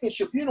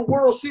championship, you're in the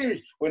World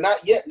Series. We're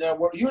not yet now.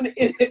 You're in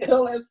the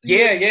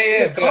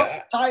LSC,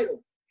 conference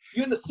title.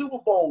 You're in the Super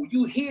Bowl.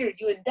 You here,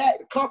 you in that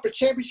the conference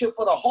championship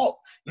for the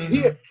Hawks. You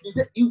here,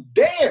 you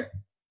there.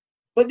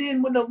 But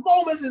then when the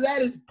moments is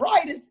at its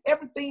brightest,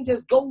 everything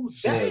just goes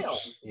down.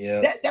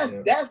 Yeah.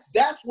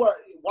 That's why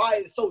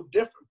it's so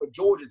different for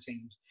Georgia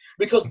teams.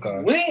 Because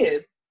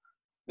win,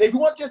 if you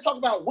want to just talk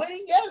about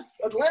winning, yes,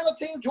 Atlanta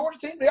team, Georgia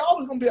team, they're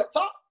always going to be up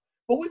top.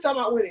 But we're talking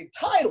about winning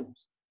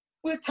titles.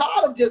 We're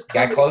tired of just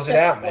got to close it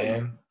out,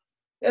 man.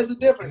 There's a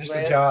difference,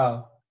 man. Good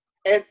job.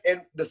 And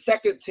the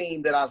second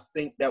team that I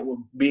think that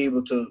will be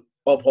able to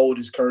uphold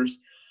his curse,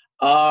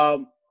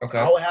 I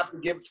would have to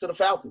give it to the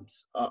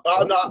Falcons.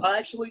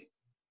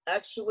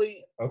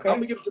 Actually, I'm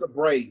gonna give it to the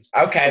Braves.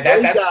 Okay, I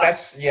think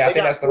that's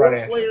the right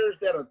answer. Players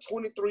that are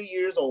 23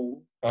 years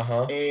old,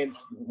 Uh-huh. And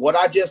what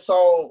I just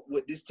saw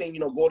with this team,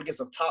 going against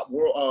a top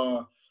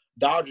world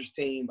Dodgers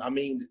team, I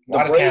mean, the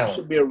Braves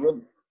should be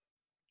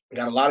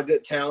got a lot of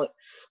good talent.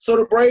 So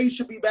the Braves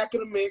should be back in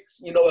the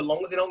mix, as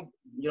long as they don't,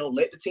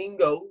 let the team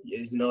go,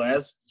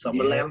 as some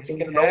Atlanta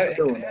teams are known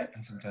for doing.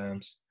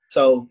 Sometimes.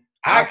 So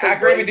I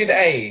agree with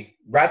you.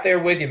 Right there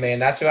with you, man.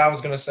 That's what I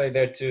was going to say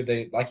there too.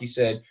 They, like you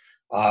said,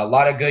 a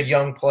lot of good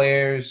young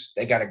players.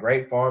 They got a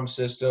great farm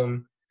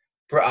system.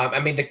 I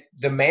mean,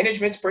 the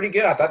management's pretty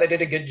good. I thought they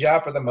did a good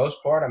job for the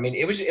most part. I mean,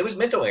 it was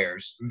mental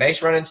errors,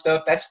 base running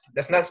stuff.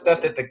 That's not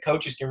stuff that the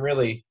coaches can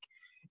really,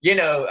 I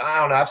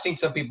don't know. I've seen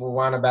some people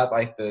whine about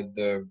like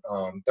the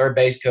third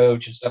base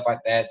coach and stuff like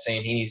that,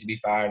 saying he needs to be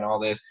fired and all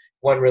this.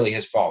 Wasn't really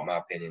his fault, in my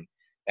opinion.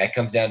 That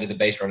comes down to the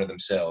base runner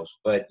themselves.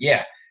 But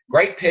yeah,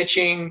 great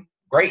pitching,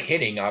 great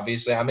hitting.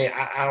 Obviously, I mean,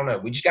 I don't know.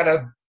 We just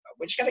gotta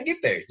get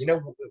there,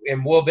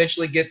 and we'll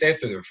eventually get there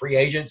through the free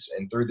agents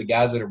and through the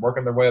guys that are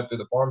working their way up through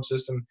the farm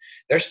system.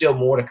 There's still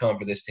more to come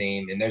for this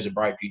team, and there's a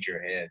bright future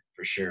ahead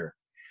for sure.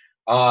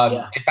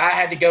 If I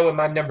had to go with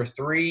my number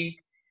 3,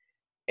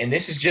 and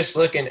this is just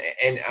looking,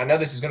 and I know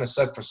this is going to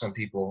suck for some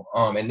people,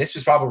 and this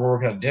is probably where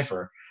we're going to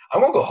differ.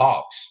 I'm going to go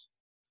Hawks.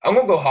 I'm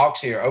going to go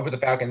Hawks here over the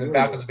Falcons. The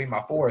Falcons will be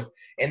my 4th.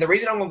 And the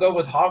reason I'm going to go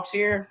with Hawks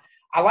here,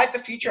 I like the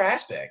future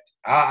aspect.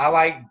 I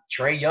like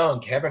Trae Young,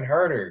 Kevin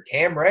Huerter,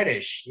 Cam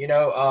Reddish.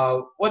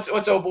 What's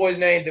old boy's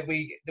name that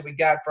we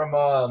got from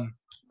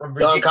Virginia?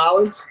 John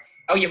Collins.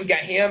 Oh yeah, we got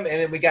him, and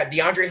then we got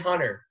DeAndre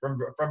Hunter from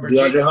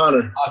Virginia. DeAndre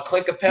Hunter.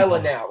 Clint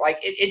Capella now.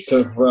 Like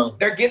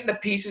they're getting the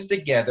pieces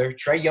together.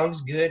 Trae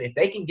Young's good. If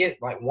they can get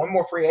like one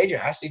more free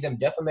agent, I see them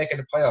definitely making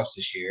the playoffs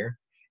this year.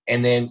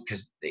 And then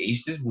because the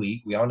East is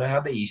weak, we all know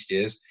how the East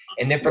is.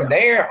 And then from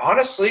there,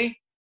 honestly,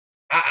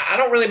 I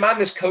don't really mind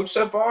this coach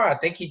so far. I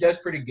think he does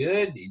pretty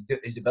good.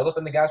 He's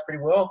developing the guys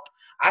pretty well.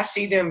 I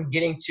see them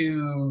getting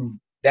to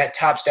that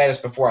top status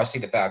before I see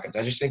the Falcons.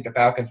 I just think the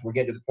Falcons will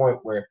get to the point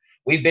where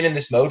we've been in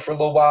this mode for a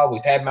little while.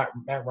 We've had Matt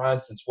Ryan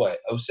since,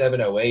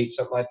 07, 08,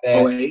 something like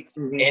that. 08.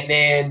 Mm-hmm. And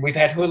then we've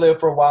had Julio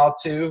for a while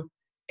too.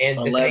 And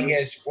 11. The thing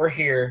is, we're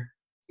here,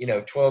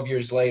 12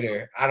 years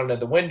later. I don't know.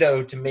 The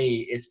window, to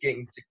me, it's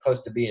getting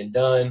close to being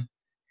done.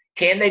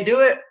 Can they do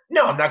it?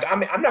 No, I'm not.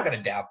 I'm not going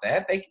to doubt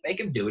that they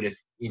can do it if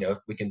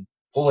we can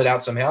pull it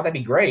out somehow. That'd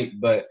be great.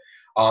 But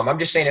I'm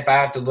just saying, if I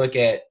have to look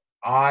at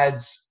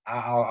odds,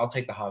 I'll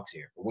take the Hawks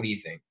here. But what do you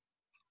think?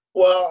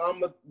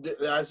 Well,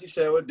 as you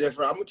said, we're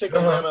different. I'm gonna take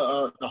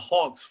Atlanta, the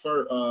Hawks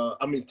first.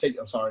 I'm gonna take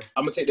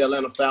the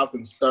Atlanta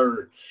Falcons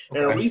third.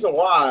 And the reason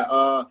why,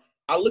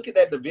 I look at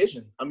that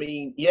division. I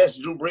mean, yes,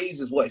 Drew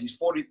Brees is he's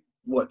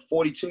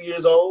 42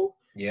 years old.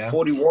 Yeah,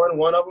 41,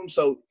 one of them.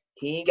 So.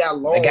 He ain't got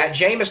long. They got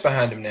Jameis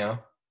behind him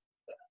now.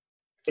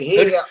 He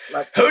ain't got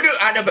But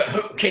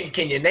who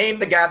can you name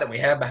the guy that we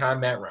have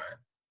behind Matt Ryan?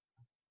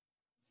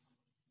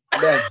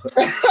 Goddamn.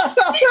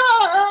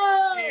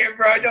 Yeah,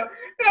 bro. No,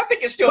 I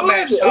think it's still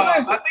Matt Schaub.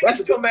 I think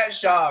it's still Matt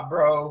Schaub,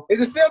 bro.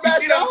 Is it still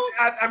Matt Schaub?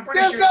 I'm pretty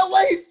There's sure. no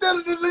way he's still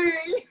in the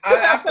league.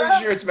 I'm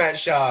pretty sure it's Matt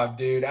Schaub,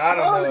 dude. I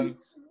don't know.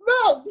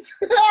 Smokes.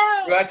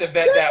 We'll have to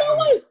bet that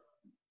one.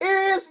 It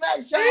is Matt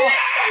Schaub.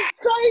 That's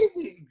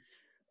crazy.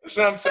 That's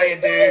what I'm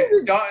saying,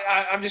 dude.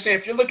 I'm just saying,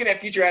 if you're looking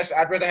at future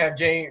aspects, I'd rather have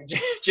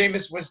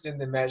Jameis Winston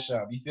than Matt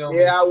Schaub. You feel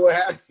me? Yeah, I would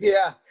have.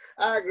 Yeah,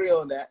 I agree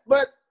on that.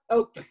 But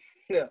okay,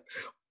 yeah.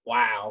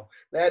 Wow,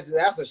 that's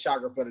a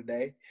shocker for the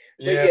day.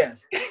 But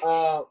yes,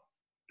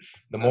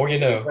 the more you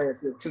know. Been playing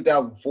since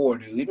 2004,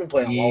 dude. He's been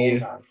playing a long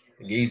time.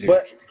 Easy.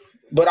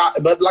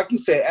 But like you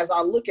said, as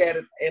I look at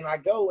it and I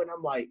go and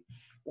I'm like,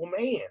 well,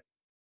 man,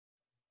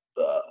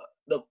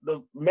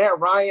 the Matt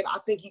Ryan, I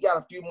think he got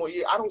a few more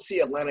years. I don't see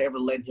Atlanta ever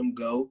letting him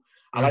go.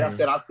 Like I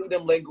said, I see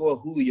them letting go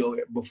of Julio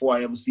before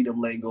I ever see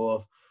them letting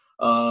go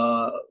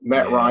of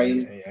Matt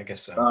Ryan. Yeah, I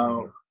guess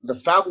so. The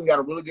Falcons got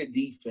a really good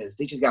defense.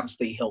 They just got to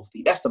stay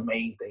healthy. That's the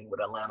main thing with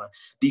Atlanta.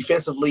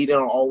 Defensively, they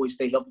don't always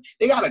stay healthy.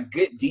 They got a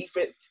good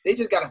defense. They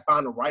just got to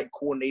find the right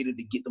coordinator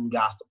to get them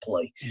guys to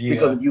play. Yeah.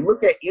 Because if you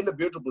look at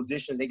individual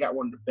position, they got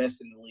one of the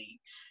best in the league.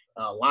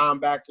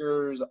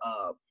 Linebackers,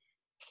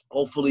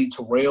 hopefully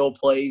Terrell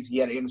plays. He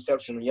had an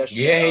interception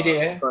yesterday. Yeah, he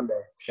did.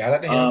 Sunday. Shout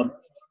out to him.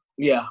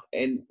 Yeah,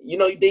 and,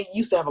 they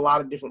used to have a lot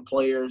of different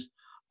players.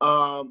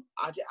 I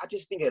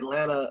just think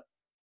Atlanta,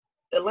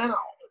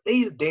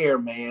 they're there,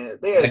 man.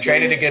 They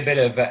traded a good bit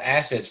of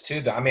assets,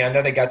 too. I mean, I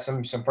know they got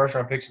some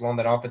first-round picks along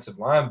that offensive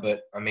line,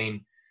 but, I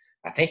mean,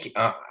 I think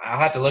I'll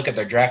have to look at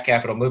their draft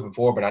capital moving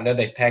forward, but I know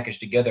they've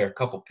packaged together a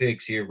couple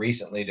picks here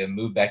recently to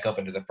move back up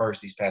into the first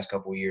these past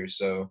couple of years.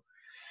 So,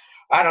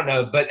 I don't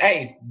know. But,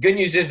 hey, good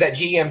news is that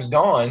GM's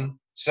gone,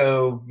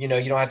 so, you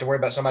don't have to worry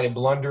about somebody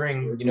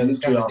blundering, those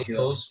kinds of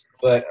deals.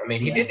 But, I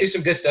mean, he did do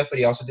some good stuff, but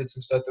he also did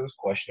some stuff that was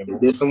questionable.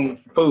 He did some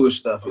foolish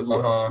stuff as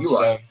well. You're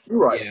right. You're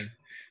right. Yeah.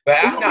 But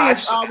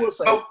I will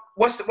say.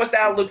 What's the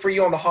outlook for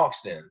you on the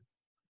Hawks then?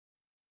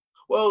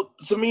 Well,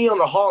 to me on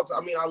the Hawks, I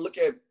mean, I look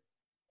at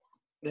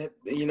that,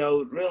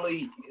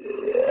 really,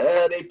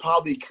 they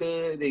probably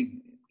could.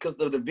 Because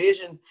the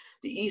division,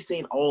 the East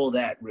ain't all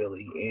that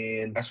really.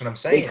 And that's what I'm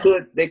saying.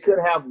 They could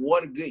have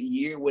one good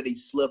year where they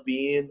slip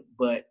in,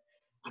 but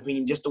I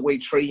mean, just the way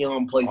Trae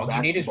Young plays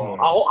basketball.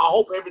 I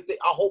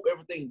hope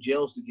everything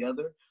gels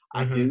together.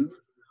 I do.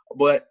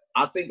 But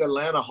I think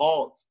Atlanta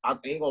Hawks, I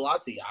ain't gonna lie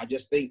to you, I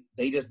just think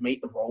they just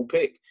made the wrong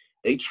pick.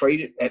 They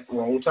traded at the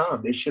wrong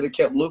time. They should have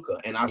kept Luka.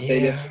 And I say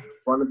this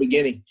from the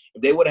beginning.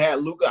 If they would have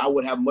had Luka, I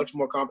would have much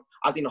more confidence.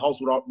 I think the Hawks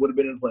would have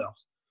been in the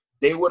playoffs.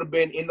 They would have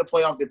been in the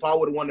playoffs. They probably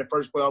would have won their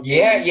first playoff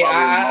game.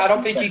 I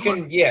don't think you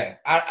can. Yeah,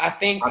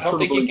 I don't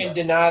think you can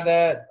deny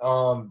that.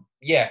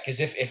 Because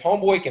if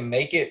Homeboy can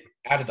make it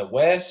out of the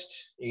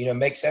West,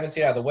 make 7th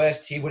seed out of the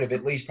West, he would have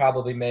at least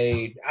probably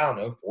made, I don't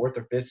know, 4th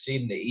or 5th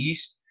seed in the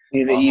East.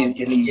 In the East,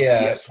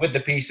 yes. With the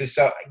pieces.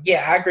 So,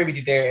 I agree with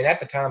you there. And at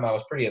the time, I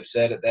was pretty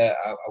upset at that.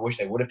 I wish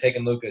they would have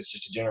taken Luka. It's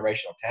just a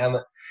generational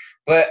talent.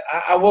 But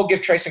I will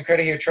give Trae some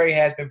credit here. Trae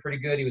has been pretty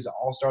good. He was an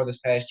all-star this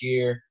past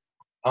year.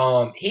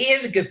 He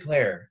is a good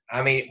player.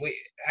 I mean,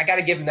 I got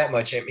to give him that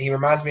much. I mean, he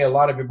reminds me a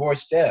lot of your boy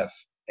Steph.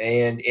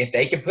 And if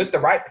they can put the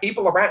right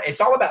people around,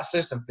 it's all about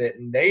system fit.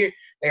 And they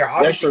are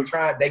obviously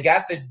trying. They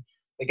got the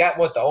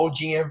old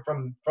GM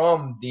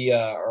from the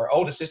or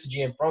old assistant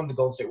GM from the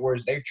Golden State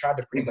Warriors. They tried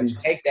to pretty much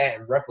take that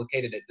and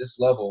replicate it at this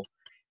level.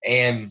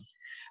 And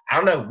I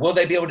don't know, will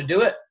they be able to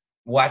do it?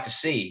 We'll have to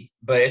see.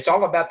 But it's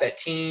all about that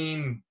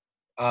team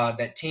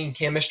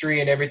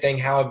chemistry and everything,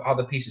 how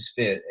the pieces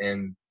fit.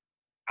 And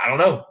I don't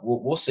know,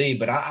 we'll see.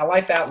 But I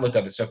like the outlook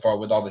of it so far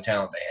with all the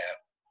talent they have.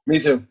 Me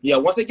too. Yeah,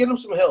 once they get them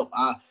some help,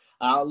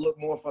 I'll look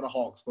more for the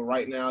Hawks. But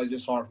right now, it's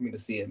just hard for me to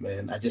see it,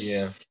 man.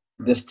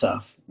 This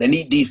tough. They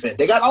need defense.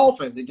 They got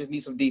offense. They just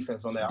need some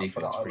defense on that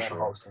for the Atlanta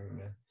Hawks team,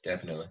 man.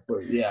 Definitely.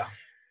 But, yeah.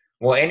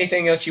 Well,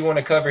 anything else you want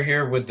to cover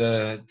here with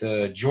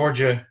the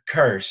Georgia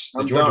curse?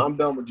 I'm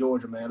done with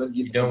Georgia, man. Let's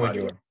get done with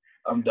Georgia.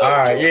 I'm done. All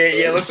right.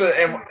 Yeah. Listen.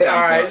 All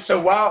right.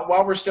 So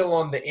while we're still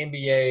on the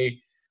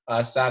NBA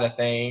side of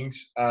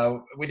things,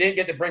 we didn't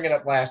get to bring it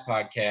up last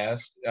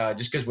podcast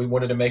just because we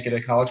wanted to make it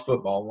a college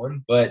football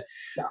one. But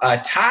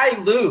Ty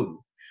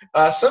Lue,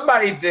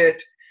 somebody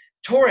that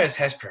Torres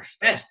has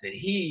professed that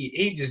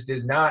he just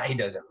does not – he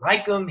doesn't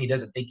like him. He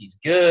doesn't think he's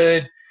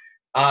good.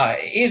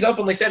 He's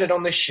openly said it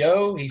on this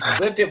show. He's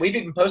clipped it. We've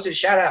even posted –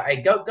 shout out.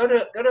 Hey, go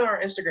to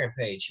our Instagram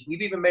page.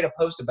 We've even made a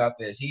post about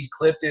this. He's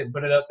clipped it and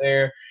put it up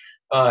there.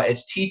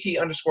 It's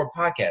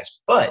TT_podcast.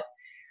 But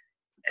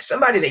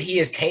somebody that he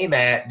has came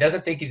at,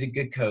 doesn't think he's a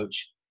good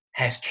coach,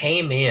 has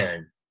came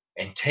in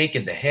and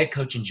taken the head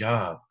coaching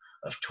job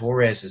of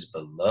Torres's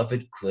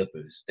beloved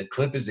Clippers, the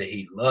Clippers that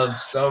he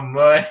loves so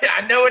much.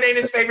 I know it ain't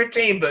his favorite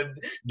team, but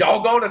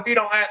doggone if you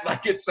don't act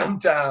like it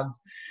sometimes.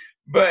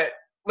 But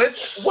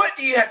What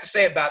do you have to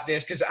say about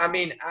this? Because, I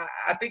mean,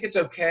 I think it's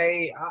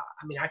okay.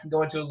 I mean, I can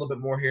go into it a little bit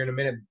more here in a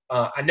minute.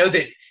 I know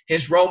that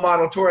his role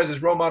model,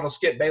 Torres' role model,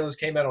 Skip Bayless,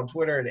 came out on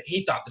Twitter, and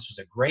he thought this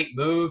was a great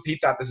move. He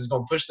thought this is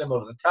going to push them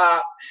over the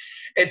top.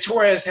 And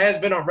Torres has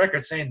been on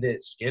record saying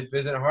that Skip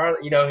isn't hard.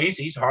 You know,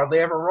 he's hardly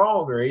ever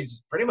wrong, or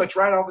he's pretty much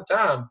right all the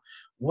time.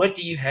 What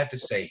do you have to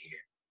say here?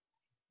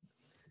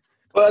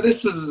 Well,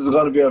 this is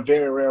going to be a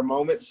very rare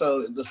moment,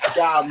 so the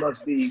sky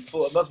must be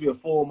full. It must be a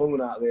full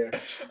moon out there.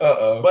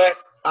 But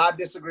I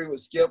disagree with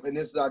Skip, and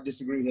I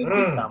disagree with him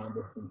big time on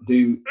this one.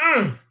 Dude,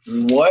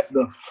 what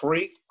the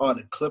freak are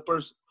the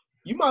Clippers?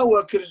 You might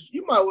well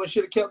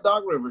should have kept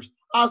Doc Rivers.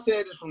 I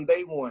said this from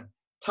day one.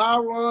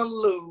 Tyronn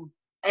Lue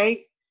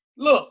ain't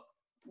look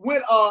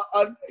when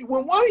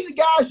one of the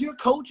guys you're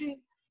coaching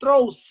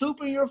throws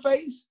soup in your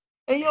face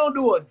and you don't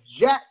do a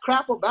jack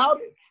crap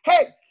about it.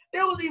 Heck,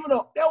 there was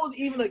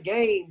even a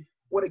game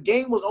where the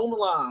game was on the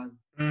line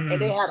and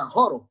they had a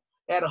huddle.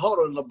 And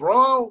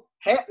LeBron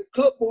had the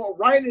clipboard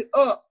writing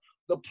up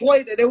the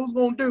play that they was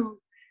gonna do.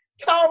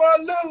 Tyronn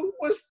Lue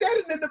was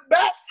standing in the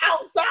back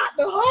outside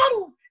the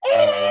huddle.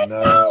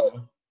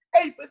 No.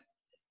 Hey,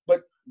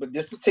 but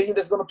this is the team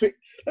that's gonna pick.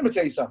 Let me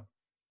tell you something.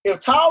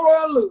 If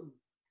Tyronn Lue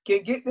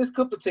can get this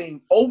Clipper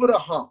team over the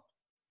hump,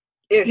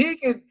 if he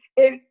can,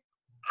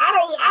 I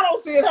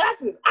don't see it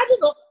happening. I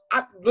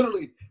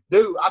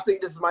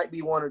think this might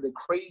be one of the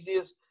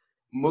craziest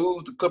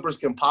moves the Clippers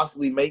can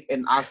possibly make,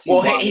 and I see.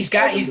 Well, he's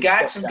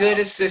got some good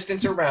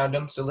assistants around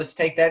him, so let's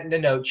take that into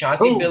note.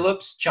 Chauncey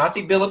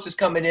Billups is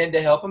coming in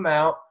to help him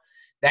out.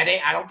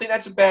 I don't think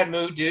that's a bad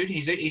move, dude.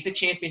 He's a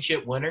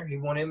championship winner. He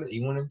won him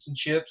some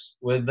chips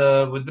with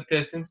the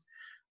Pistons.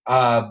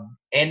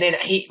 And then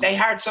they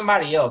hired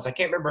somebody else. I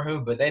can't remember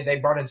who, but they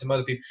brought in some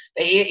other people.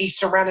 He's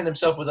surrounded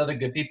himself with other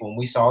good people, and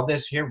we saw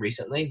this here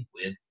recently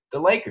with the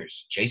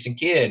Lakers. Jason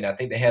Kidd, and I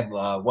think they had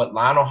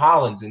Lionel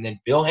Hollins, and then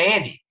Phil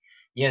Handy.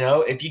 You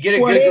know, if you get a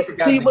good group of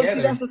guys together.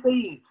 See, that's the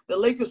thing. The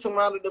Lakers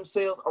surrounded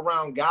themselves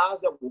around guys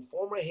that were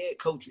former head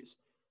coaches.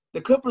 The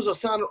Clippers are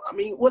signing. I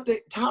mean,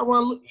 Chauncey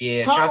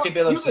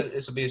Billups,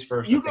 this will be his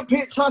first. You can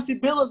pick Chauncey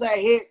Billups as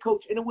head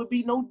coach, and it would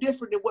be no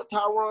different than what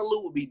Tyronn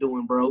Lue would be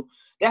doing, bro.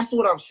 That's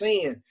what I'm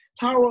saying.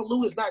 Tyronn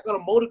Lue is not going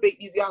to motivate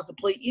these guys to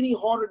play any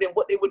harder than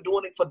what they were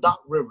doing for Doc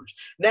Rivers.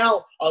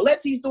 Now,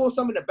 unless he's doing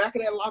something in the back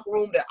of that locker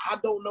room that I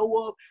don't know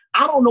of,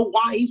 I don't know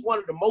why he's one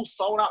of the most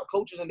sought-out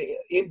coaches in the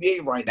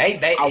NBA right now.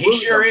 He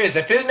sure is.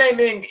 If his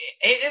name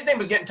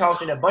was getting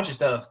tossed in a bunch of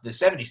stuff, the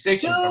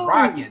 76ers, the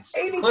Rockets.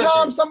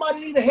 Anytime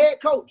somebody need a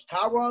head coach,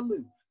 Tyronn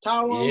Lue.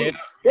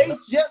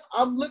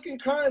 I'm looking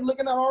at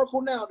an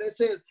article now that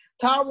says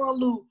Tyronn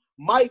Lue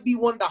might be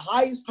one of the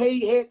highest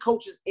paid head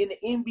coaches in the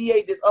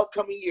NBA this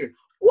upcoming year.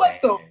 What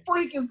the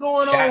freak is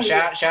going on?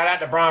 Shout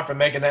out to Bron for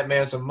making that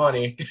man some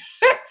money.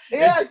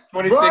 Yes,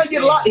 Bron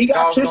get a lot. He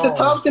got Tristan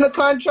Thompson a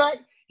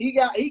contract. He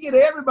get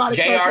everybody.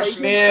 J.R.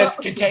 Smith,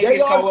 Kentavious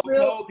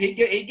Caldwell-Pope. He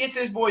gets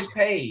his boys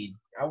paid.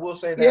 I will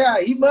say that.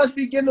 Yeah, he must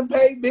be getting them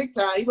paid big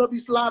time. He must be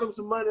sliding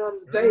some money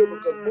under the table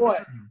because boy,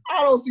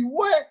 I don't see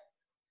what.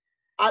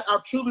 I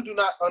truly do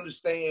not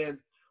understand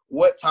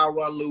what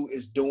Tyronn Lue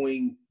is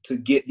doing to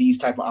get these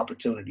type of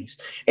opportunities.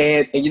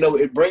 And you know,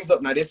 it brings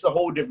up now. This is a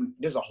whole different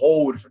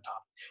topic.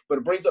 But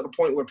it brings up the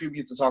point where people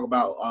used to talk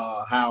about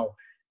how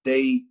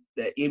the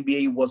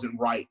NBA wasn't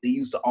right. They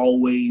used to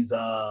always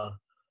talk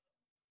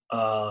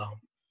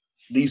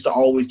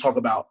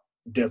about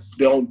the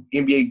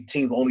NBA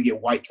teams only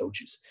get white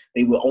coaches.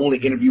 They will only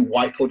interview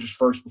white coaches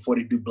first before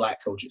they do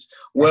black coaches.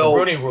 Well, a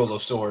Rooney Rule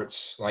of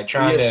sorts, like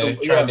trying to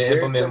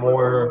implement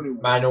more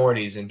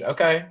minorities. And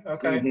okay.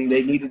 Mm-hmm.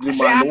 They need to do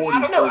minorities. I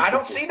don't know. I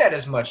don't see that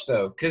as much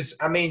though, because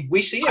I mean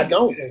we see it. I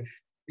don't.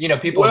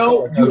 People.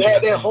 Well, you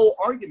had that whole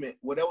argument.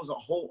 Well, there was a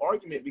whole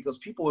argument because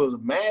people were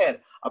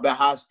mad about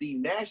how Steve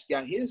Nash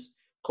got his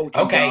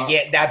coaching. Okay,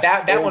 yeah,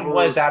 that one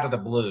was out of the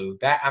blue.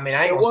 I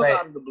ain't gonna say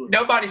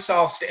nobody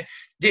saw.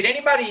 Did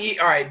anybody?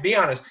 All right, be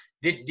honest.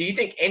 Do you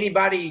think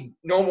anybody,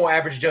 normal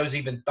average Joes,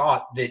 even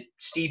thought that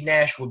Steve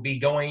Nash would be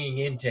going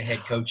into head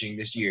coaching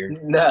this year?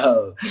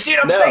 No. You see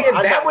what I'm saying?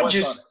 That one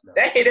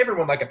that hit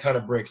everyone like a ton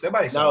of bricks.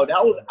 Nobody saw. No,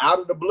 that was out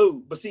of the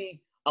blue. But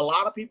see, a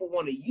lot of people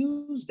want to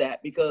use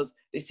that because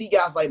they see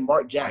guys like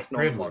Mark Jackson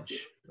on the market.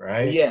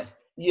 Right? Yes.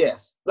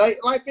 Like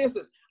for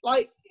instance,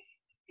 like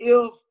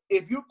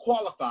if you're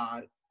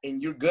qualified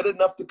and you're good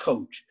enough to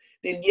coach,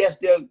 then yes,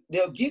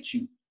 they'll get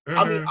you. Mm-hmm.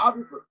 I mean,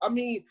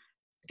 obviously,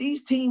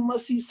 these teams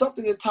must see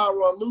something in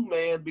Tyronn Lue,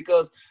 man,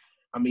 because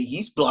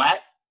he's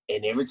black,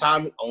 and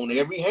anytime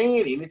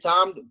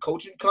the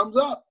coaching comes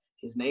up,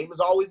 his name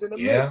is always in the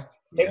mix.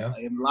 Yeah.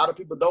 And a lot of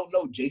people don't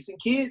know Jason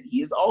Kidd.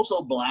 He is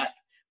also black,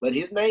 but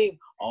his name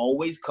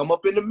always come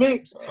up in the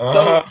mix.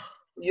 So,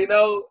 he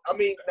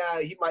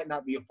might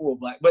not be a full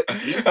black, but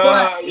he's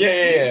black.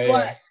 He's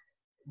black.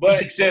 But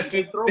he's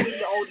accepted. They throw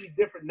in all these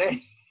different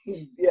names.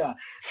 Yeah,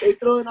 they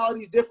throw in all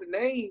these different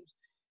names,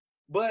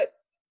 but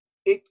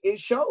it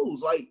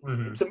shows. Like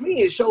to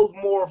me, it shows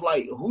more of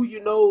like who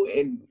you know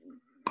and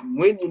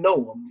when you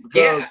know them.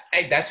 Yeah,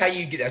 hey, that's how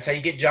you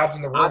get jobs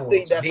in the real world. I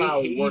think that's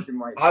how it's working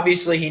right now.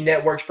 Obviously, he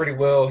networks pretty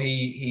well.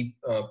 He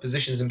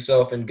positions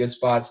himself in good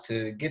spots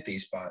to get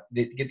these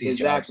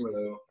jobs.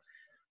 So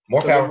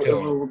more power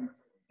to him.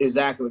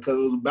 Exactly, because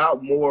it was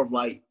about more of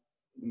like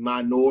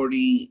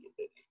minority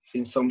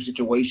in some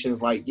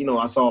situations. Like, you know,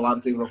 I saw a lot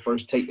of things on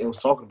First Take that was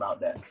talking about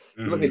that.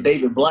 Mm-hmm. Look at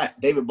David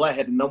Blatt. David Blatt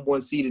had the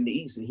 #1 seed in the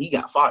East, and he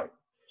got fired.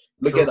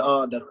 Look at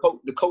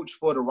the coach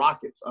for the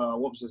Rockets.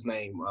 What was his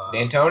name?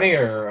 D'Antoni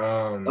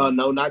or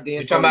no, not D'Antoni.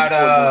 You're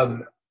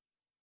talking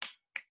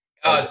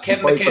about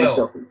Kevin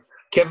McHale.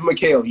 Kevin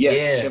McHale, yes,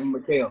 yeah. Kevin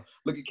McHale.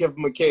 Look at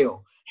Kevin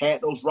McHale.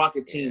 Had those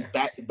Rocket teams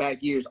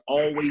back-to-back years,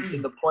 always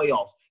in the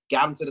playoffs.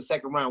 Got him to the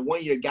second round.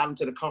 One year, got him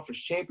to the conference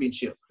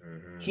championship.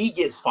 Mm-hmm. He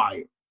gets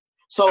fired.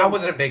 So I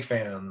wasn't a big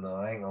fan of him, though.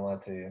 I ain't gonna lie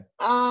to you.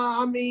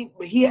 I mean,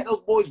 but he had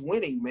those boys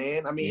winning,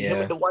 man. I mean, him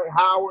and Dwight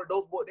Howard,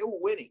 those boys, they were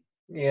winning.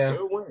 Yeah, they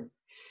were winning.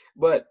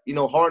 But, you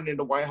know, Harden and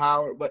Dwight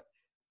Howard. But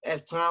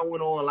as time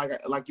went on,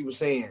 like you were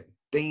saying,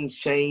 things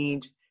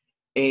change,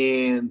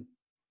 and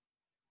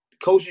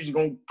coaches.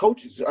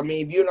 I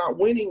mean, if you're not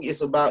winning,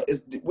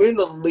 we're in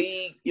the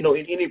league. You know,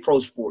 in any pro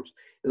sports,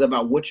 it's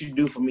about what you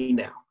do for me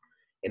now.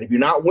 And if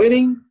you're not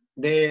winning,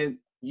 then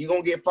you're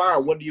gonna get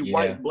fired. Whether you're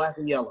white, black,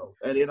 and yellow,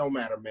 and it don't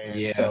matter, man.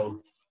 Yeah.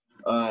 So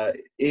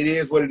it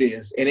is what it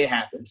is, and it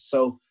happens.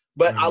 So,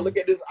 but I look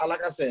at this.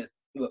 Like I said,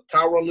 look,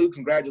 Tyronn Lue,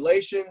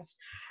 congratulations.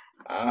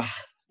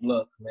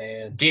 Look,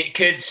 man.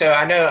 So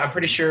I'm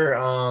pretty sure.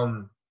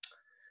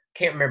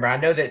 Can't remember. I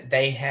know that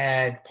they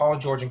had Paul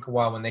George and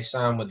Kawhi when they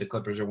signed with the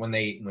Clippers, or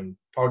when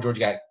Paul George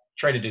got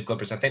traded to the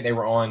Clippers. I think they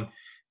were on.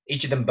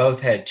 Each of them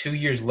both had 2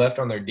 years left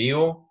on their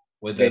deal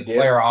with a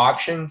player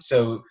option.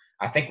 So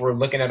I think we're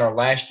looking at our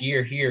last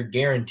year here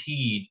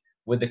guaranteed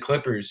with the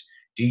Clippers.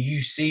 Do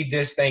you see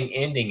this thing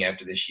ending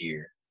after this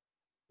year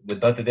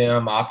with both of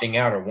them opting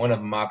out or one of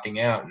them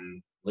opting out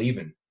and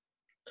leaving?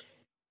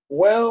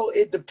 Well,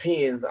 it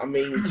depends. I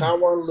mean,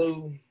 Tyronn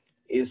Lue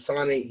he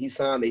signed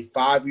a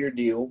 5-year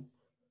deal.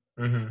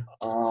 Mm-hmm.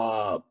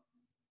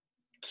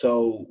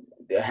 So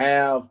to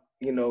have,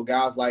 you know,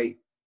 guys like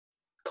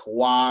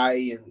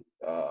Kawhi and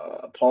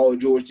Paul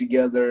George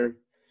together,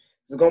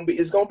 it's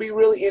gonna be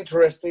really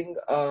interesting.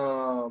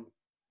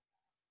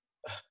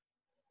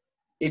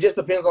 It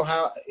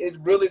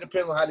really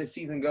depends on how this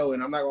season goes.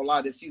 And I'm not gonna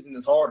lie, this season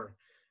is harder.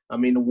 I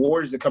mean, the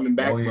Warriors are coming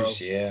back, bro.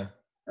 Yeah.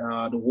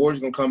 The Warriors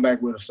are gonna come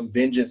back with some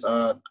vengeance.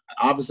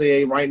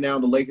 Obviously, right now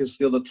the Lakers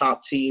still the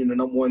top team, the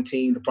 #1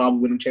 team, to probably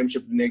win the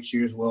championship the next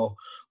year as well.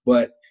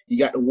 But you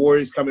got the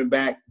Warriors coming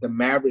back. The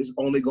Mavericks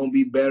only gonna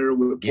be better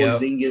with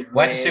Porzingis.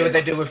 We'll have to see what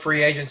they do with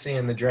free agency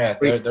in the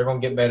draft. They're gonna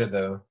get better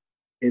though.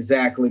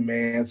 Exactly,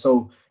 man.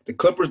 So the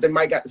Clippers, they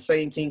might got the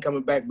same team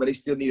coming back, but they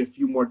still need a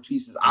few more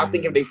pieces. I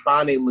think if they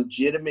find a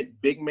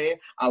legitimate big man,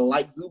 I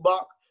like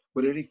Zubac,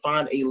 but if they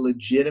find a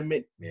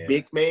legitimate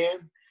big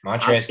man,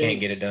 Montrez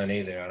can't get it done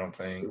either, I don't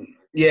think.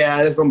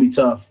 Yeah, it's gonna be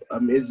tough. I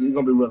mean, it's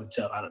gonna be really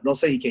tough. Don't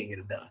say he can't get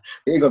it done.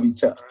 It's gonna be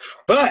tough.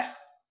 But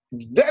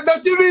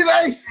don't you be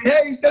like,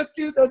 hey, don't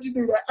you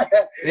do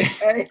that.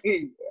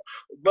 Hey,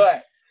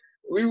 but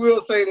we will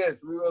say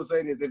this.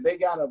 If they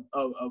got a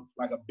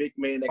big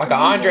man that like an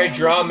Andre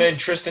Drummond,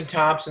 Tristan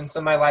Thompson,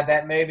 somebody like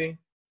that, maybe.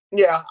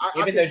 Yeah,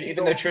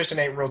 even though Tristan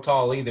ain't real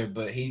tall either,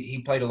 but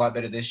he played a lot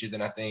better this year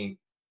than I think.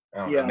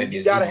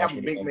 You got to have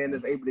a big man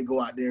that's able to go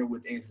out there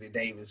with Anthony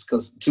Davis,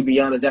 because to be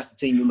honest, that's the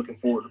team you're looking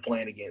forward to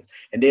playing against.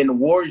 And then the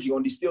Warriors,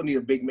 you still need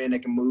a big man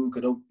that can move,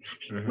 because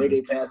the way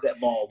they pass that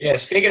ball. Yeah,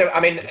 speaking of,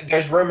 I mean,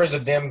 there's rumors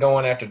of them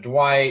going after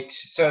Dwight.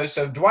 So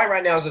Dwight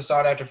right now is a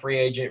sought-after free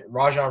agent.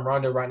 Rajon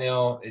Rondo right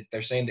now,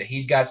 they're saying that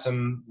he's got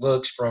some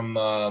looks from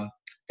I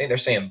think they're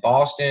saying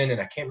Boston,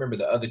 and I can't remember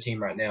the other team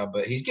right now,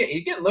 but he's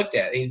getting looked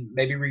at. He's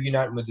maybe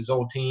reuniting with his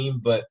old team,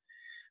 but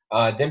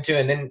them two,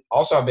 and then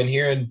also I've been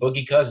hearing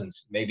Boogie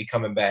Cousins maybe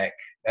coming back.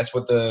 That's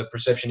what the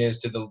perception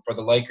is for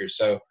the Lakers.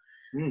 So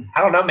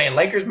I don't know, man.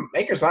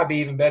 Lakers might be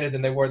even better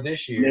than they were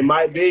this year. They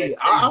might be.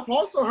 I've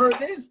also heard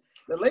this: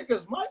 the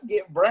Lakers might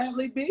get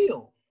Bradley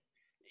Beal.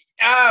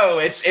 Oh,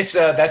 that's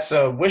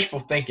wishful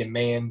thinking,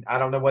 man. I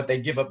don't know what they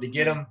give up to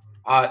get him.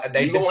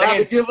 They've been saying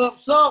have to give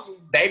up something.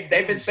 They've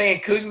been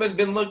saying Kuzma's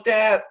been looked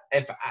at,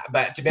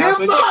 but to be honest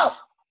with you.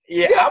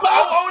 Yeah.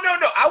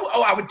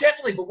 I would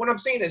definitely. But what I'm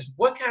saying is,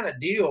 what kind of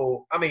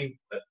deal? I mean,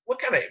 what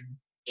kind of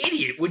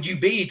idiot would you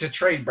be to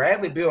trade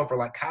Bradley Beal for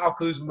like Kyle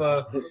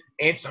Kuzma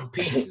and some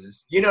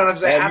pieces? You know what I'm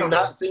saying? Have you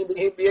not seen the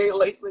NBA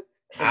lately?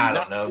 I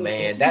don't know,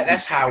 man.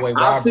 That's highway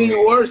robbery. I've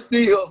seen worse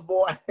deals,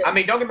 boy. I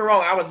mean, don't get me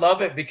wrong. I would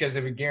love it because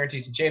it would guarantee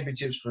some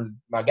championships for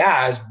my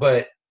guys.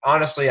 But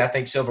honestly, I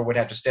think Silver would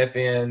have to step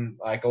in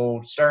like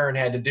old Stern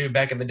had to do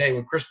back in the day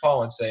with Chris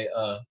Paul and say,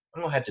 I'm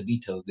going to have to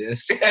veto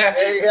this. I'm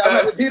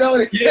going to veto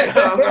it. Yeah,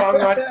 I'm going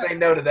to have to say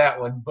no to that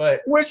one.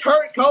 But which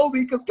hurt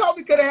Kobe, because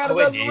Kobe could have had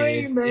another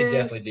ring, man. It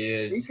definitely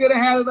did. He could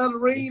have had another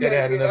ring. He could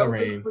have had another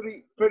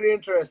ring. Pretty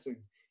interesting.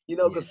 You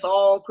know,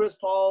 Gasol, Chris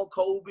Paul,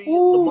 Kobe,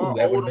 Ooh, Lamar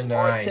Odom,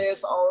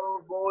 Artest, all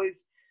those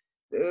boys.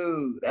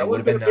 Dude, That that would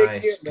have been been a big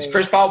nice. hit, Because man.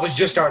 Chris Paul was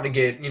just starting to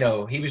get,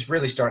 he was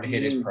really starting to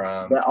hit his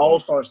prime. That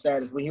all-star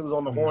status when he was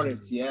on the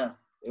Hornets, yeah,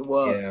 it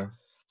was. Yeah.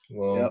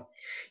 Well,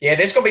 yeah,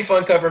 this is going to be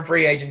fun covering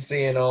free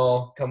agency and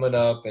all coming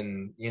up,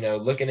 and,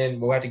 looking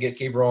in. We'll have to get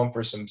Kibra on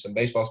for some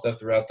baseball stuff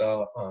throughout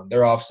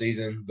their off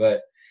season.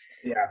 But,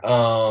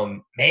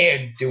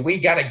 man, we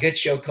got a good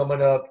show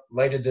coming up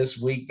later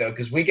this week, though,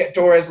 because we get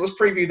Torres. Let's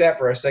preview that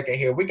for a second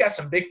here. We got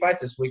some big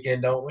fights this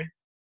weekend, don't we?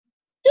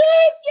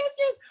 Yes.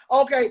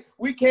 Okay,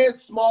 we can't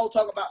small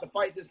talk about the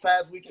fight this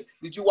past weekend.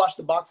 Did you watch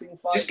the boxing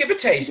fight? Just give a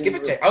taste.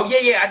 Oh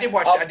yeah, I did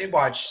watch. I did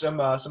watch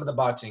some of the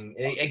boxing.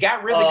 It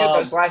got really good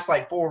those last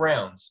 4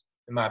 rounds,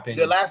 in my opinion.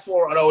 The last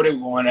 4, they were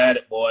going at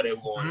it, boy. They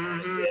were going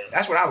at it. Yes.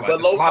 That's what I like.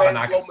 But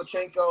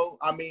Lomachenko,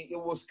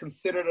 it was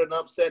considered an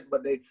upset,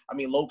 but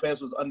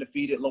Lopez was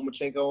undefeated.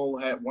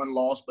 Lomachenko had 1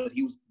 loss, but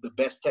he was the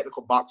best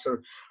technical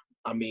boxer.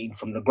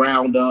 From the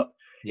ground up.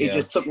 Yeah. It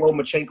just took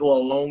Lomachenko a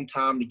long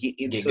time to get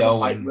into the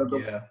fight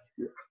rhythm. Yeah.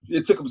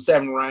 It took him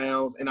 7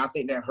 rounds, and I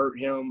think that hurt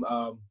him.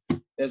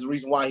 There's a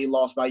reason why he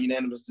lost by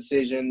unanimous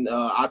decision.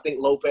 I think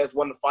Lopez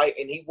won the fight,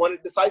 and he won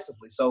it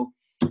decisively. So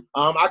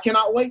I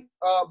cannot wait.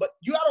 But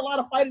you got a lot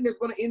of fighting that's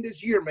going to end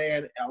this year,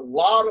 man. A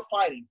lot of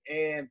fighting.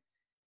 And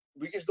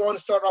we're just going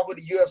to start off with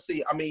the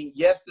UFC.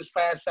 Yes, this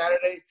past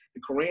Saturday,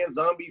 the Korean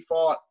Zombie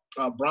fought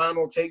Brian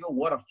Ortega.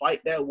 What a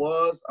fight that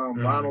was.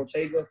 Brian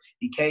Ortega,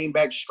 he came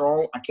back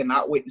strong. I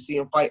cannot wait to see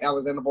him fight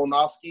Alexander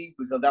Volkanovski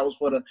because that was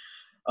for the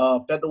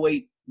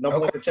featherweight number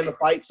 1 contender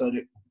fight. So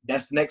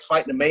that's the next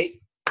fight to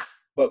make.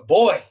 But,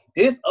 boy,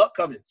 this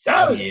upcoming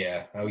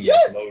Saturday. Oh, yeah.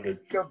 Loaded.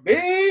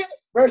 Khabib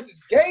versus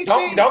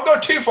Gaethje. Don't go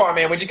too far,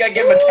 man. We just got to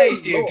give him a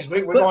taste here because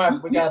we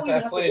got to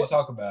have plenty to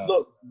talk about.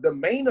 Look, the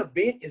main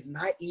event is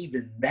not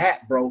even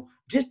that, bro.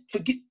 Just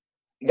forget.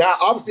 Now,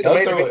 obviously, the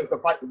main event is the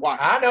fight to watch.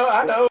 I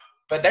know.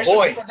 But there's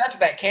some people after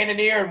that.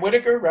 Cannonier and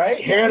Whitaker, right?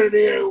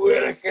 Cannonier and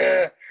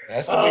Whitaker.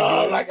 That's what we do.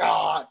 Oh, my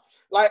God.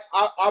 Like,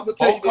 I'm going to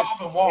tell you this.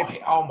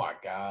 Oh, my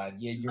God.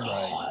 Yeah, you're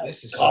right.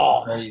 This is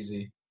so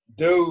crazy.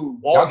 Dude.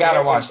 Y'all got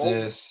to watch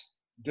this.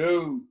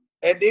 Dude.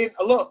 And then,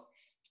 look,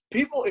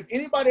 people, if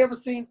anybody ever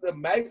seen the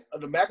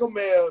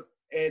Magomed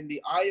and the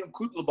Ayam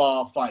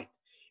Kutlabov fight,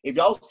 if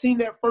y'all seen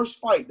that first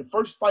fight, the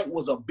first fight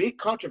was a big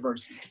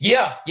controversy.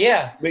 Yeah.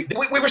 We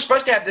were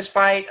supposed to have this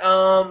fight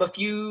a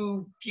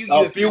few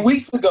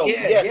weeks ago.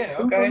 Yeah,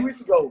 3 weeks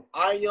ago.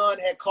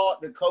 Ayan had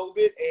caught the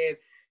COVID, and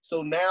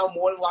so now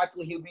more than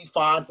likely he'll be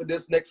fine for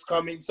this next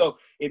coming. So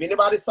if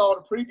anybody saw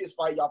the previous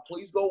fight, y'all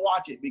please go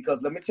watch it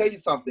because let me tell you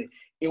something.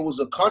 It was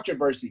a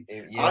controversy.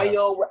 Yeah.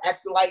 Ayan were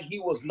acting like he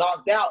was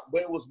knocked out,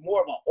 but it was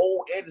more of an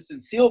old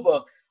Anderson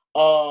Silva.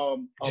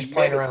 Just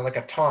playing around like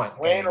a taunt.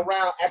 Playing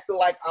around, acting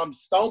like I'm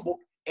stumbled,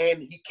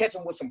 and he catch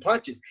him with some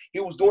punches. He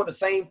was doing the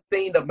same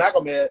thing to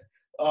Magomed,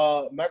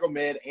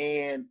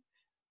 and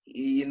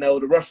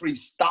the referee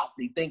stopped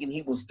me thinking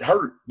he was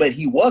hurt, but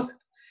he wasn't.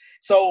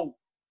 So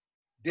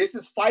this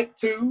is fight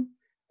 2.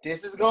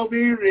 This is gonna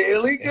be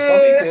really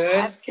good.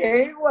 I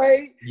can't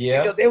wait.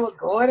 Yeah, because they were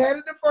going at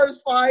it the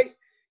first fight.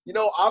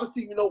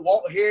 Obviously,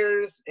 Walt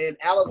Harris and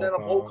Alexander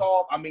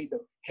Volkov.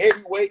 The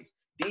heavyweights.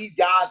 These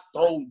guys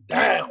throw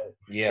down.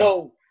 Yeah.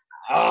 So,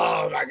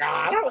 oh my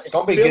God, it's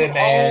gonna be good,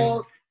 man.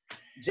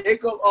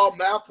 Jacob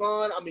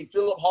Malcon.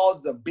 Philip Hall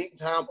is a big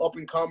time up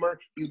and comer.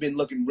 He's been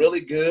looking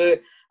really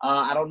good.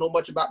 I don't know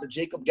much about the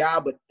Jacob guy,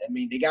 but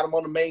they got him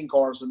on the main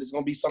card, so this is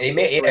gonna be something.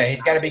 Yeah,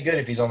 he's got to be good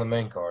if he's on the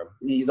main card.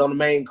 He's on the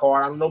main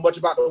card. I don't know much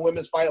about the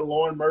women's fight,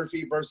 Lauren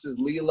Murphy versus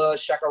Leila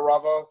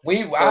Shakarova.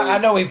 I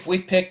know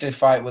we've picked a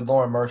fight with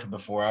Lauren Murphy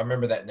before. I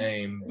remember that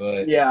name,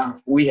 but yeah,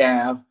 we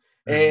have.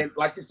 And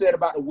like you said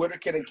about the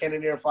Whitaker and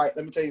Cannonier fight,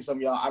 let me tell you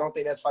something, y'all. I don't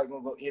think that fight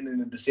going to go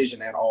in a decision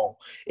at all.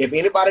 If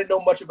anybody know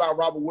much about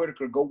Robert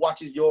Whitaker, go watch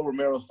his Yoel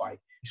Romero fight.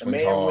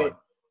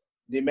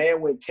 The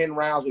man went 10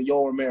 rounds with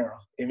Yoel Romero.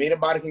 If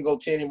anybody can go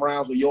 10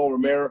 rounds with Yoel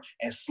Romero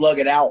and slug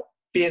it out,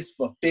 fist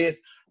for fist,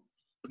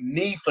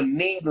 knee for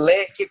knee,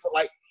 leg kick for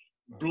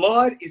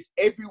blood is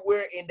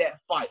everywhere in that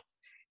fight.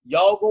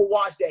 Y'all go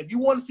watch that. If you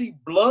want to see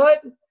blood,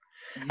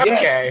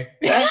 yes,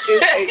 that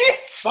is a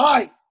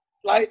fight.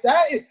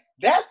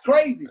 That's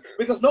crazy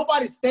because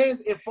nobody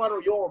stands in front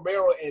of Yoel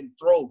Romero and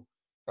throw.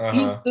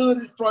 He stood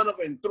in front of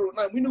and threw.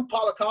 Now, we knew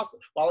Paulo Costa.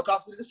 Paulo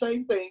Costa did the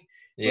same thing.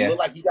 Yeah. It looked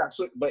like he got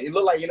 – but it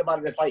looked like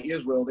anybody that fight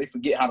Israel, they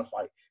forget how to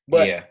fight.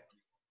 But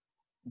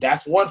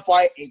that's one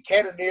fight. And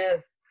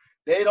Cannonier,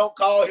 they don't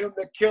call him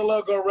the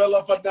killer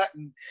gorilla for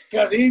nothing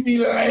because he be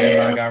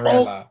laying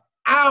out.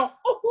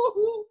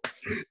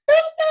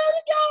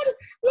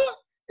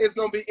 It's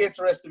going to be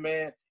interesting,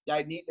 man.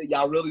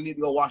 Y'all really need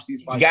to go watch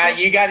these fights.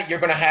 You got it. You're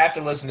going to have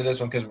to listen to this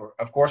one because,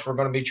 of course, we're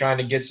going to be trying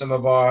to get some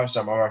of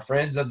our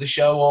friends of the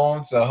show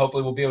on. So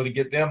hopefully we'll be able to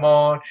get them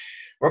on.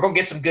 we're going to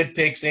get some good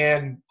picks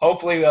in.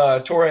 Hopefully,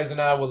 Torres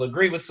and I will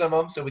agree with some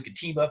of them so we can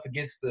team up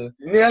against the –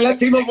 Yeah, let's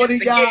team up with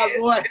these guys,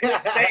 boy.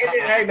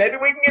 Hey, maybe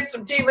we can get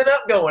some teaming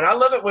up going. I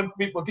love it when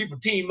people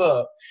team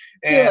up.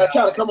 And, yeah,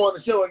 try to come on the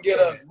show and get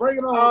us. Bring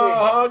it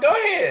on Go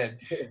ahead.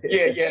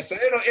 Yeah. So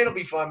it'll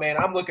be fun, man.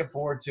 I'm looking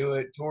forward to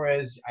it.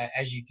 Torres,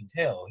 as you can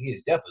tell, he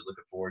is definitely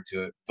looking forward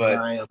to it. But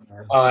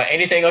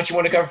anything else you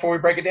want to cover before we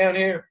break it down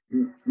here?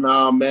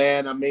 Nah,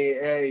 man. I mean,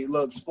 hey,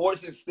 look,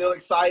 sports is still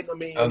exciting. I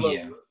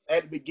mean,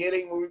 at the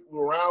beginning,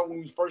 when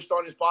we first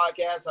started this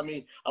podcast, I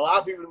mean, a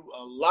lot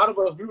of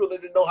us, we really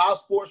didn't know how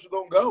sports was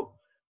going to go.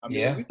 I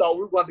mean, we thought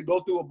we were going to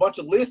go through a bunch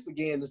of lists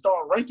again and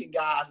start ranking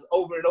guys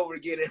over and over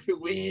again every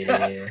week.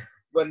 Yeah.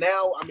 But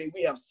now, I mean,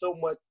 we have so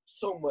much.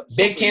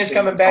 Big Ten's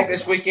coming back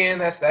this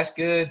weekend. That's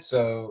good.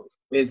 So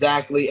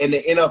exactly, and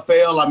the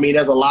NFL. I mean,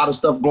 there's a lot of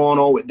stuff going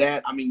on with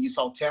that. I mean, you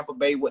saw Tampa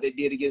Bay what they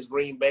did against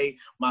Green Bay.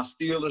 My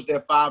Steelers,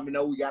 they're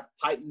 5-0. We got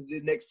the Titans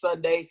this next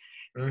Sunday,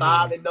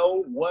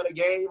 5-0. What a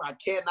game! I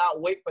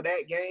cannot wait for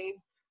that game.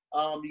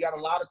 You got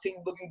a lot of teams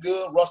looking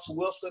good. Russell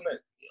Wilson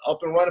up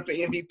and running for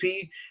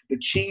MVP. The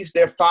Chiefs,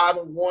 they're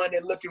 5-1.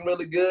 They're looking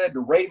really good.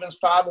 The Ravens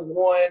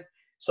 5-1.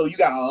 So you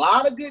got a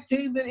lot of good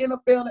teams in the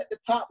NFL at the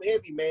top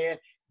heavy, man.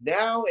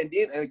 Now and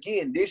then, and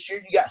again, this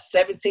year you got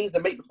 7 teams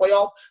that make the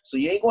playoff. So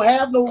you ain't going to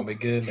have no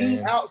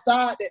team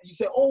outside that you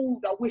say,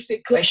 oh, I wish they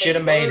could. They should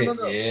have made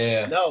it.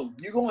 Yeah. No,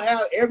 you're going to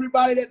have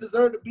everybody that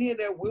deserve to be in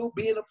there will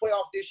be in the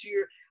playoff this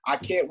year. I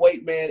can't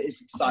wait, man.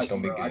 It's exciting. It's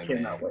gonna be good, I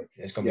cannot wait.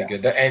 It's gonna be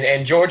good.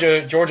 And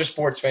Georgia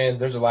sports fans,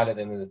 there's a light at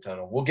the end of the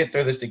tunnel. We'll get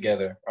through this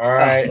together. All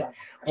right.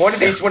 One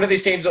of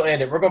these teams will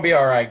end it. We're gonna be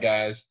all right,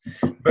 guys.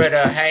 But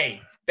hey,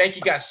 thank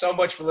you guys so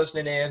much for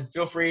listening in.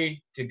 Feel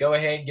free to go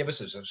ahead and give us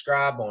a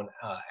subscribe on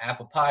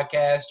Apple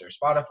Podcast or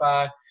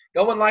Spotify.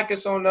 Go and like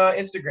us on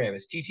Instagram.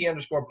 It's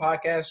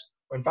TT_podcast.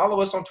 And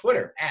follow us on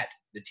Twitter at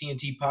the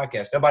TNT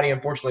Podcast. Nobody,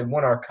 unfortunately,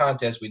 won our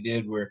contest we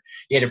did where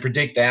you had to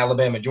predict the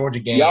Alabama-Georgia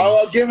game.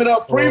 Y'all are giving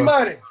up free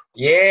money.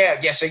 Yeah.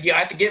 So you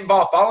have to get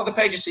involved. Follow the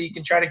pages so you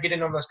can try to get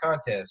in on those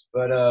contests.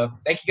 But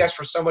thank you guys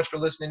so much for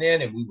listening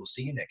in, and we will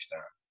see you next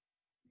time.